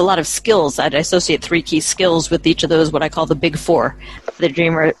 And there's a lot of skills. I'd associate 3 key skills with each of those, what I call the big 4, the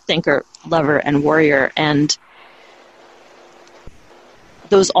dreamer, thinker, lover, and warrior. And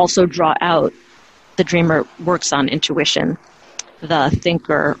those also draw out. The dreamer works on intuition. The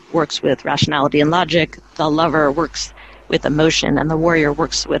thinker works with rationality and logic. The lover works with emotion. And the warrior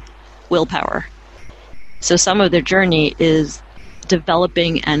works with willpower. So some of their journey is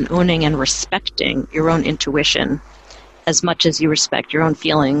developing and owning and respecting your own intuition as much as you respect your own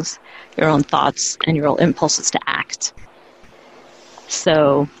feelings, your own thoughts, and your own impulses to act.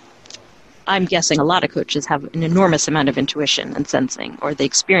 So I'm guessing a lot of coaches have an enormous amount of intuition and sensing, or they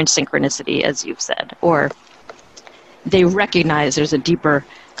experience synchronicity, as you've said, or they recognize there's a deeper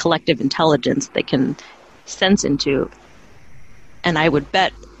collective intelligence they can sense into. And I would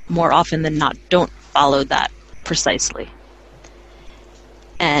bet more often than not don't follow that precisely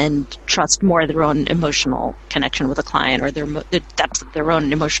and trust more their own emotional connection with a client or the depth of their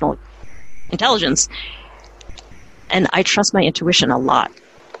own emotional intelligence. And I trust my intuition a lot.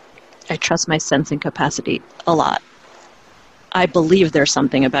 I trust my sensing capacity a lot. I believe there's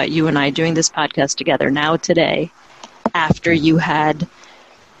something about you and I doing this podcast together now today after you had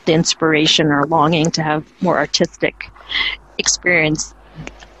the inspiration or longing to have more artistic experience.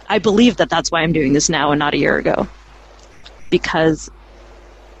 I believe that that's why I'm doing this now and not a year ago, because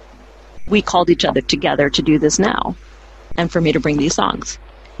we called each other together to do this now and for me to bring these songs.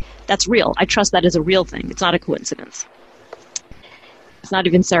 That's real. I trust that is a real thing. It's not a coincidence. It's not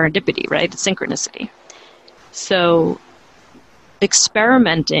even serendipity, right? It's synchronicity. So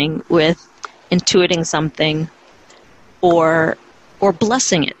experimenting with intuiting something or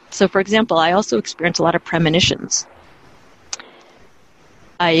blessing it. So for example, I also experience a lot of premonitions.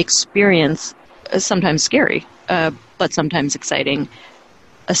 I experience, sometimes scary, but sometimes exciting,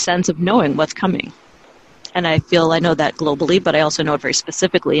 a sense of knowing what's coming. And I feel I know that globally, but I also know it very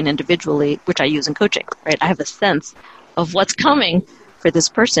specifically and individually, which I use in coaching, right? I have a sense of what's coming for this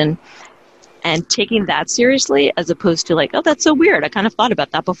person and taking that seriously as opposed to like, oh, that's so weird. I kind of thought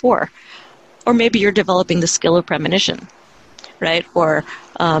about that before. Or maybe you're developing the skill of premonition, right? Or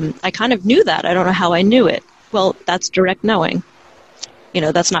I kind of knew that. I don't know how I knew it. Well, that's direct knowing.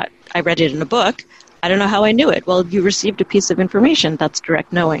 That's not, I read it in a book. I don't know how I knew it. Well, you received a piece of information. That's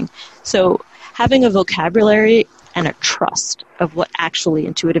direct knowing. So having a vocabulary and a trust of what actually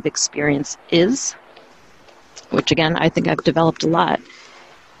intuitive experience is, which again, I think I've developed a lot,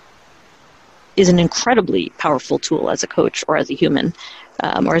 is an incredibly powerful tool as a coach or as a human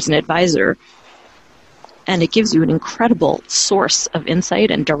or as an advisor. And it gives you an incredible source of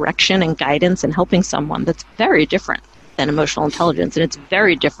insight and direction and guidance in helping someone that's very different than emotional intelligence. And it's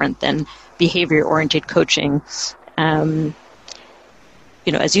very different than behavior-oriented coaching, as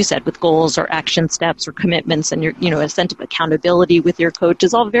you said, with goals or action steps or commitments and your, a sense of accountability with your coach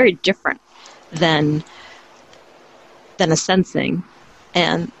is all very different than a sensing.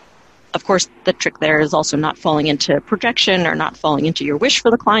 And of course, the trick there is also not falling into projection or not falling into your wish for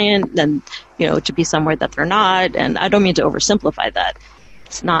the client and, to be somewhere that they're not. And I don't mean to oversimplify that.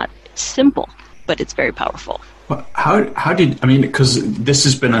 It's not simple, but it's very powerful. Because this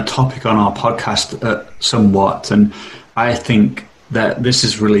has been a topic on our podcast somewhat, and I think that this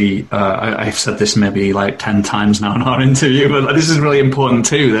is really, I've said this maybe like 10 times now in our interview, but this is really important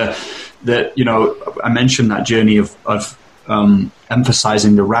too, that I mentioned that journey of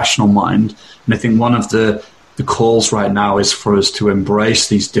emphasizing the rational mind. And I think one of the calls right now is for us to embrace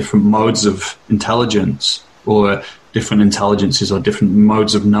these different modes of intelligence or different intelligences or different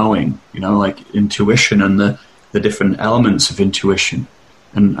modes of knowing, like intuition and the different elements of intuition.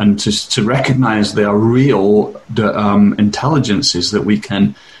 And to recognize they are real intelligences that we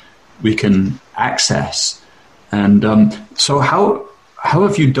can access. And so how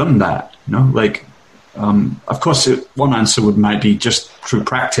have you done that? Of course, one answer might be just through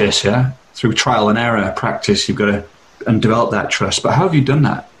practice, through trial and error practice. You've got to and develop that trust. But how have you done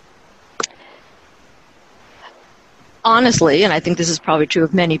that? Honestly, and I think this is probably true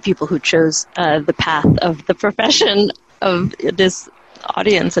of many people who chose the path of the profession of this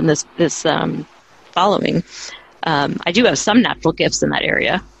audience and this following, I do have some natural gifts in that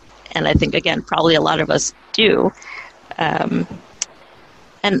area, and I think again probably a lot of us do, and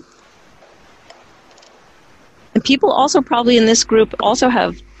people also probably in this group also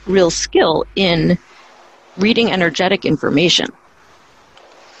have real skill in reading energetic information.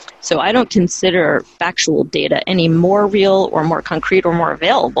 So I don't consider factual data any more real or more concrete or more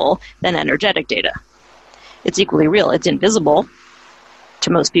available than energetic data. it's equally real. It's invisible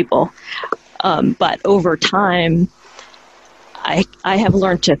to most people. But over time, I have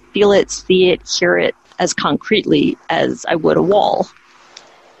learned to feel it, see it, hear it as concretely as I would a wall.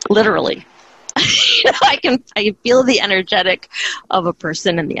 Literally. I can feel the energetic of a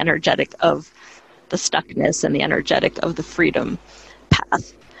person and the energetic of the stuckness and the energetic of the freedom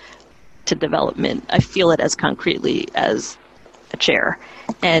path to development. I feel it as concretely as a chair.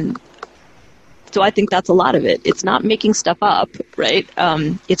 And so I think that's a lot of it. It's not making stuff up, right?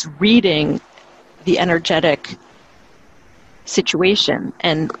 It's reading the energetic situation.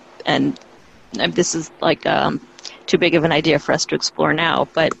 And this is like too big of an idea for us to explore now,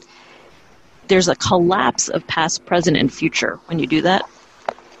 but there's a collapse of past, present, and future. When you do that,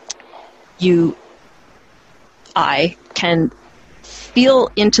 I can feel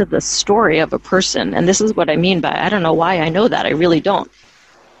into the story of a person. And this is what I mean by, I don't know why I know that. I really don't.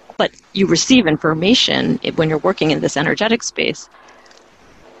 But you receive information when you're working in this energetic space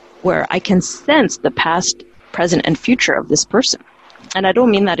where I can sense the past, present, and future of this person. And I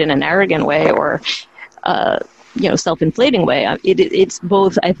don't mean that in an arrogant way or, self-inflating way. It's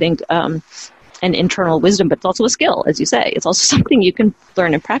both, I think, an internal wisdom, but it's also a skill, as you say. It's also something you can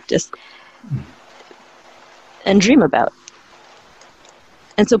learn and practice and dream about.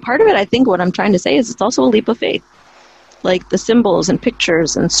 And so part of it, I think what I'm trying to say is it's also a leap of faith. Like the symbols and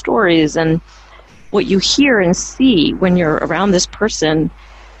pictures and stories and what you hear and see when you're around this person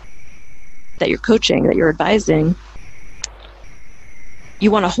that you're coaching, that you're advising.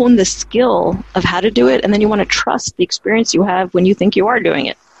 You want to hone the skill of how to do it, and then you want to trust the experience you have when you think you are doing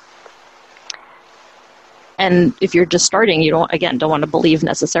it. And if you're just starting, you don't want to believe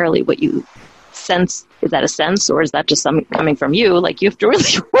necessarily what you sense. Is that a sense, or is that just something coming from you? Like, you have to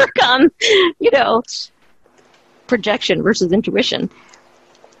really work on, projection versus intuition.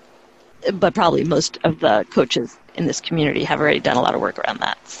 But probably most of the coaches in this community have already done a lot of work around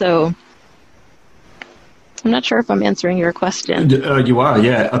that. So I'm not sure if I'm answering your question. You are,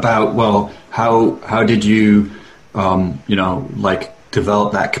 yeah. About, well, how did you,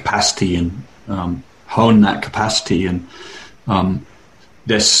 develop that capacity and hone that capacity? And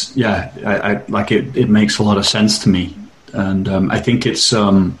this, I like it. It makes a lot of sense to me, and I think it's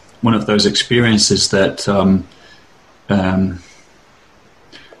one of those experiences that,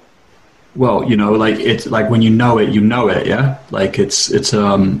 it's like when you know it, yeah. Like it's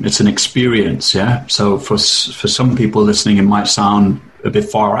an experience, yeah. So for some people listening, it might sound a bit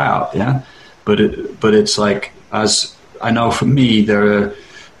far out, yeah. But it's like, as I know for me, there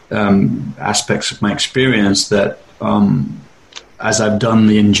are aspects of my experience that, as I've done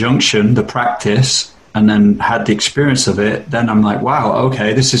the injunction, the practice, and then had the experience of it, then I'm like, wow,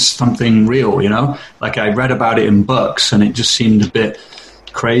 okay, this is something real, Like I read about it in books, and it just seemed a bit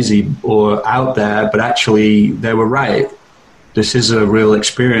crazy or out there, but actually they were right. This is a real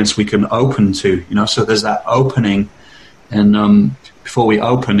experience we can open to, So there's that opening, and before we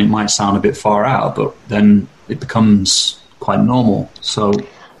open, it might sound a bit far out, but then it becomes quite normal. So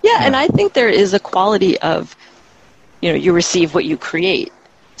yeah, and I think there is a quality of, you receive what you create.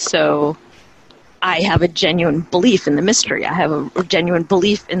 So I have a genuine belief in the mystery. I have a genuine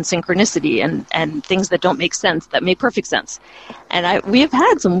belief in synchronicity and things that don't make sense, that make perfect sense. And we have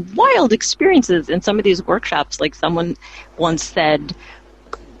had some wild experiences in some of these workshops. Like someone once said,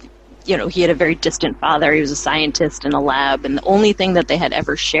 he had a very distant father. He was a scientist in a lab, and the only thing that they had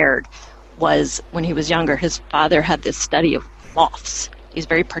ever shared was when he was younger, his father had this study of moths, these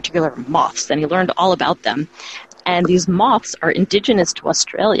very particular moths, and he learned all about them. And these moths are indigenous to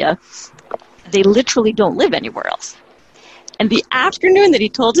Australia. They literally don't live anywhere else. And the afternoon that he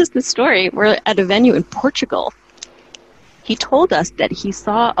told us this story, we're at a venue in Portugal. He told us that he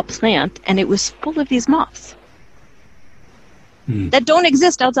saw a plant and it was full of these moths that don't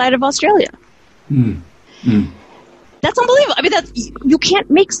exist outside of Australia. That's unbelievable. I mean, you can't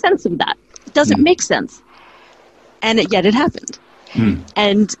make sense of that. It doesn't make sense. And yet it happened.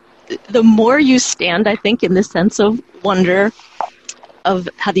 And the more you stand, I think, in this sense of wonder of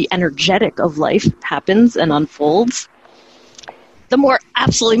how the energetic of life happens and unfolds, the more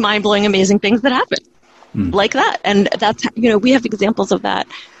absolutely mind-blowing, amazing things that happen like that. And that's, we have examples of that.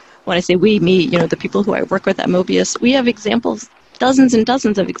 When I say we, me, the people who I work with at Mobius, we have examples, dozens and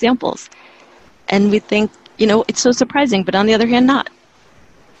dozens of examples. And we think, it's so surprising, but on the other hand, not.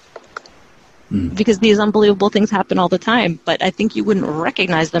 Because these unbelievable things happen all the time, but I think you wouldn't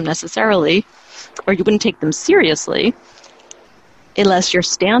recognize them necessarily, or you wouldn't take them seriously, unless your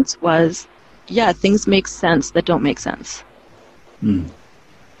stance was, yeah, things make sense that don't make sense.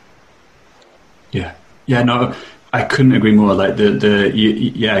 Yeah, no, I couldn't agree more. Like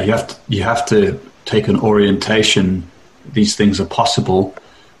you have to take an orientation, these things are possible.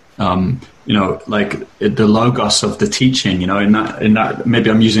 Like the logos of the teaching, in that, maybe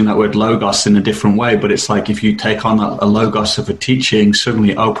I'm using that word logos in a different way, but it's like if you take on a logos of a teaching,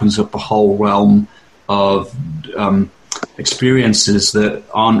 suddenly it opens up a whole realm of experiences that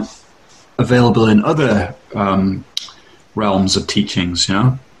aren't available in other realms of teachings,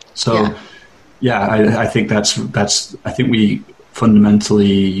 So, I think I think we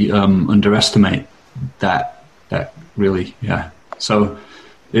fundamentally underestimate that really, So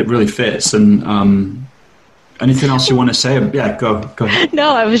it really fits. And anything else you want to say? Yeah, go ahead.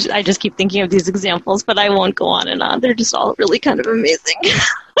 No, I just keep thinking of these examples, but I won't go on and on. They're just all really kind of amazing.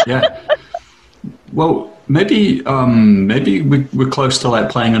 Yeah. Well, maybe we're close to like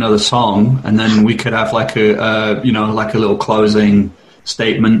playing another song, and then we could have like a little closing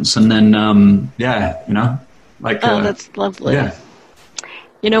statements, and then that's lovely. Yeah.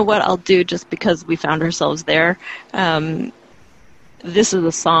 You know what I'll do, just because we found ourselves there. This is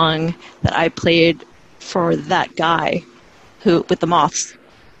a song that I played for that guy with the moths.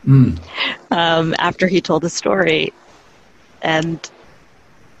 After he told his story, and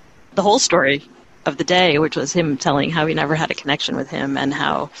the whole story of the day, which was him telling how he never had a connection with him, and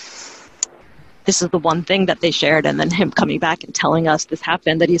how this is the one thing that they shared, and then him coming back and telling us this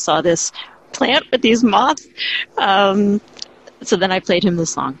happened, that he saw this plant with these moths. So then I played him the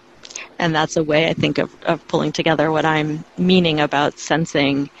song. And that's a way, I think, of pulling together what I'm meaning about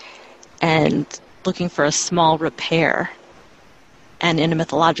sensing and looking for a small repair. And in a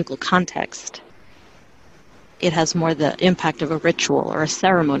mythological context, it has more the impact of a ritual or a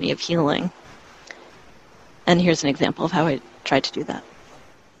ceremony of healing. And here's an example of how I tried to do that.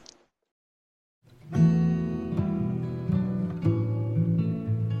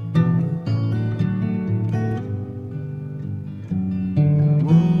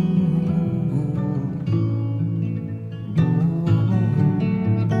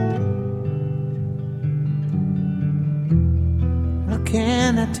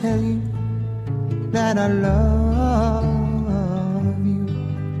 Can I tell you that I love you?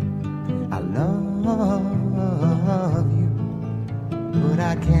 I love you, but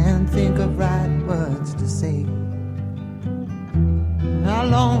I can't think of right words to say. I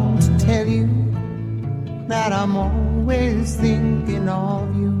long to tell you that I'm always thinking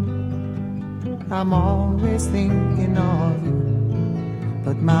of you. I'm always thinking of you,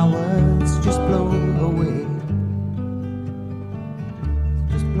 but my words just blow away.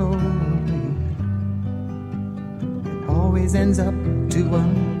 Blow away. It always ends up to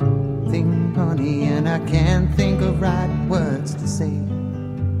one thing, honey, and I can't think of right words to say.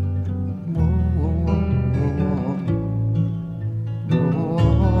 Whoa, whoa, whoa, whoa,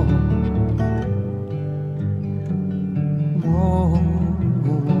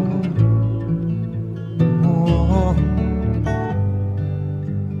 whoa.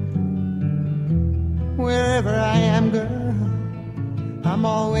 Wherever I am, girl, I'm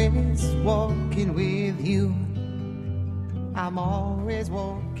always walking with you. I'm always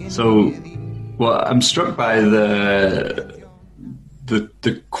walking with you. Well, I'm struck by the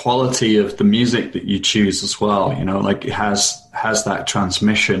quality of the music that you choose as well. Like it has that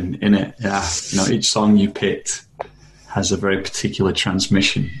transmission in it. Yeah, each song you picked has a very particular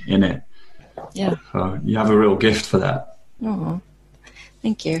transmission in it. Yeah. So you have a real gift for that. Oh,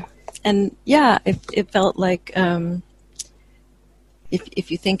 thank you. And yeah, it felt like.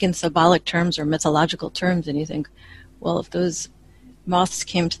 If you think in symbolic terms or mythological terms, and you think, well, if those moths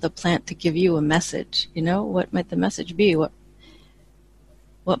came to the plant to give you a message, what might the message be? What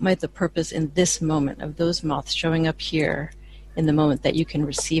might the purpose in this moment of those moths showing up here in the moment that you can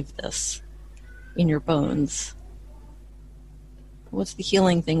receive this in your bones? What's the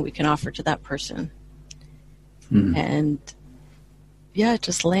healing thing we can offer to that person? And yeah, it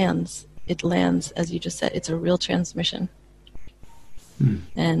just lands. It lands, as you just said, it's a real transmission.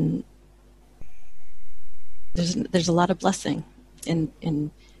 And there's a lot of blessing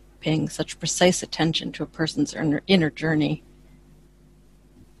in paying such precise attention to a person's inner journey,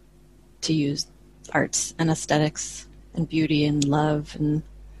 to use arts and aesthetics and beauty and love, and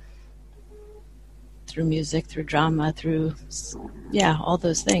through music, through drama, through all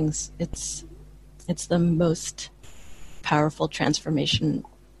those things. It's the most powerful transformation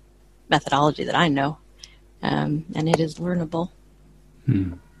methodology that I know, and it is learnable.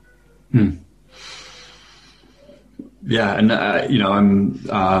 Yeah, and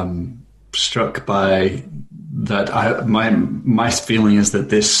I'm struck by that. My feeling is that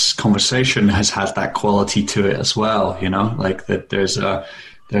this conversation has had that quality to it as well. Like that there's a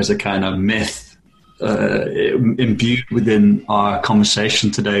kind of myth imbued within our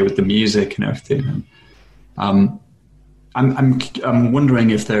conversation today with the music and everything. I'm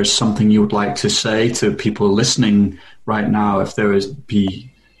wondering if there's something you would like to say to people listening right now. If there is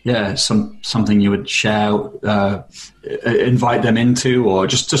something you would share, invite them into, or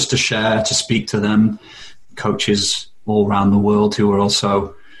just to share, to speak to them, coaches all around the world who are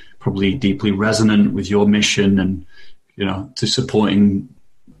also probably deeply resonant with your mission and, to supporting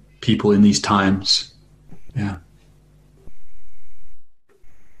people in these times. Yeah.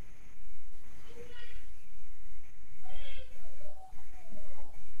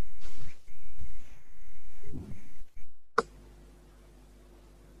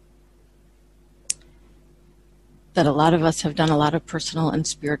 That a lot of us have done a lot of personal and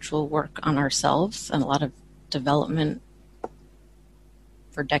spiritual work on ourselves and a lot of development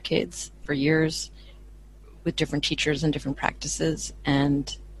for decades, for years, with different teachers and different practices.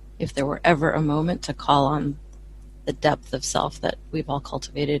 And if there were ever a moment to call on the depth of self that we've all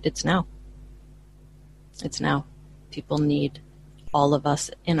cultivated, it's now. It's now. People need all of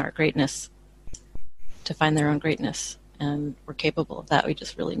us in our greatness to find their own greatness. And we're capable of that. We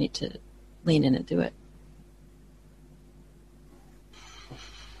just really need to lean in and do it.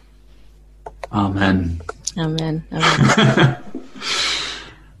 Amen. Amen. Amen.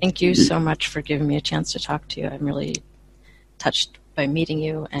 Thank you so much for giving me a chance to talk to you. I'm really touched by meeting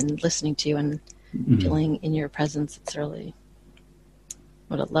you and listening to you and feeling in your presence. It's really,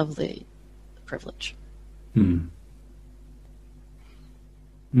 what a lovely privilege. Yeah,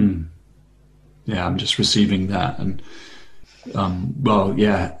 I'm just receiving that. And, I've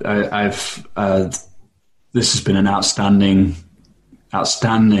this has been an outstanding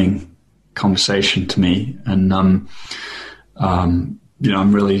conversation to me, and I'm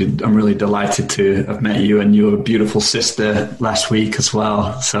really delighted to have met you and your beautiful sister last week as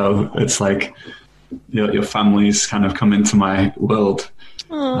well. So it's like your family's kind of come into my world.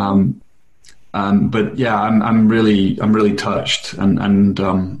 But yeah, I'm really touched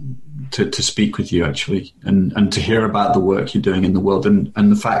and to speak with you actually, and to hear about the work you're doing in the world, and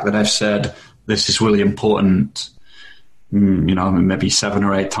the fact that I've said this is really important. Maybe 7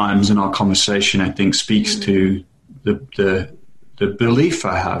 or 8 times in our conversation, I think speaks to the belief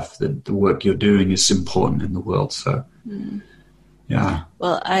I have that the work you're doing is important in the world. So, yeah.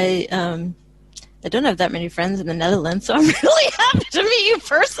 Well, I don't have that many friends in the Netherlands, so I'm really happy to meet you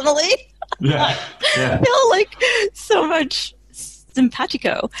personally. Yeah. I feel like so much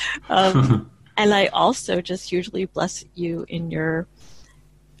simpatico. And I also just hugely bless you in your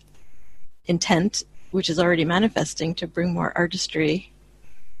intent, which is already manifesting, to bring more artistry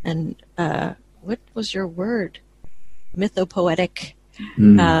and what was your word? Mythopoetic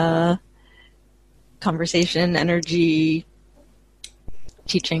conversation, energy,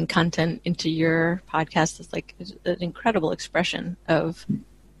 teaching content into your podcast. Is like an incredible expression of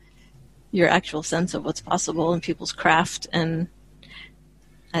your actual sense of what's possible in people's craft. And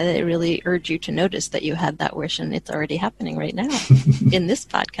I really urge you to notice that you had that wish, and it's already happening right now in this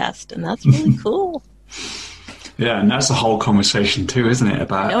podcast. And that's really cool. Yeah, and that's the whole conversation too, isn't it?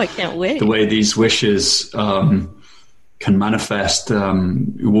 About I can't wait. The way these wishes can manifest.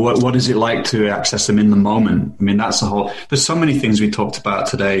 What is it like to access them in the moment? I mean, that's the whole. There's so many things we talked about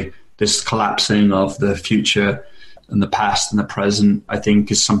today. This collapsing of the future and the past and the present, I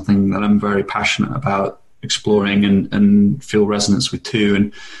think, is something that I'm very passionate about exploring and feel resonance with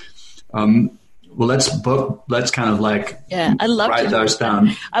too. And let's kind of like I'd love write those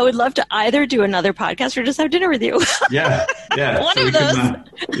down. I would love to either do another podcast or just have dinner with you. Yeah. One of those.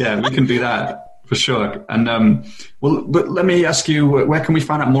 We can do that for sure. And but let me ask you, where can we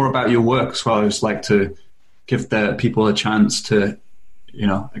find out more about your work as well? I just like to give the people a chance to,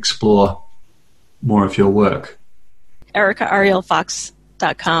 explore more of your work.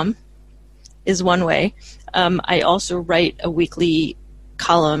 EricaArielFox.com is one way. I also write a weekly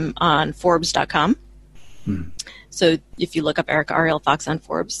column on Forbes.com. So if you look up Erica Ariel Fox on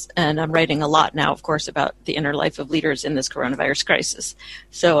Forbes, and I'm writing a lot now, of course, about the inner life of leaders in this coronavirus crisis.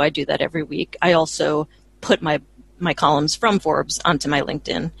 So I do that every week. I also put my columns from Forbes onto my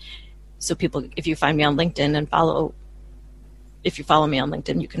LinkedIn. So people, if you find me on LinkedIn and if you follow me on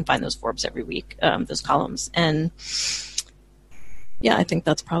LinkedIn, you can find those Forbes every week, those columns. And yeah, I think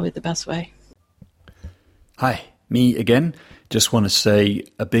that's probably the best way. Hi, me again. Just want to say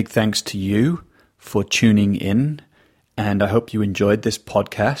a big thanks to you for tuning in, and I hope you enjoyed this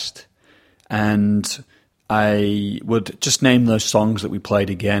podcast. And I would just name those songs that we played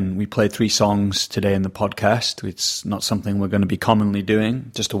again. We played 3 songs today in the podcast. It's not something we're going to be commonly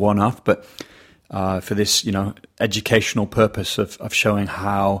doing, just a one-off, but for this, educational purpose of showing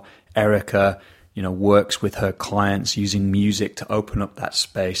how Erica works with her clients using music to open up that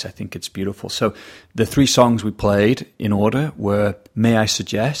space. I think it's beautiful. So the 3 songs we played in order were May I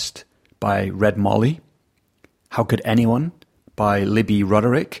Suggest by Red Molly, How Could Anyone by Libby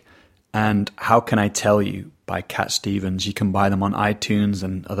Roderick, and How Can I Tell You by Cat Stevens. You can buy them on iTunes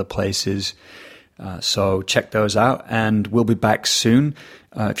and other places. So check those out, and we'll be back soon.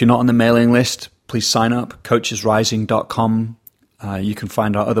 If you're not on the mailing list, please sign up, coachesrising.com. You can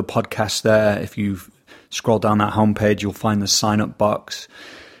find our other podcasts there. If you scroll down that homepage, you'll find the sign-up box,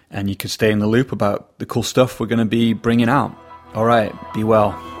 and you can stay in the loop about the cool stuff we're going to be bringing out. All right, be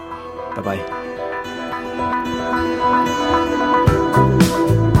well. Bye-bye.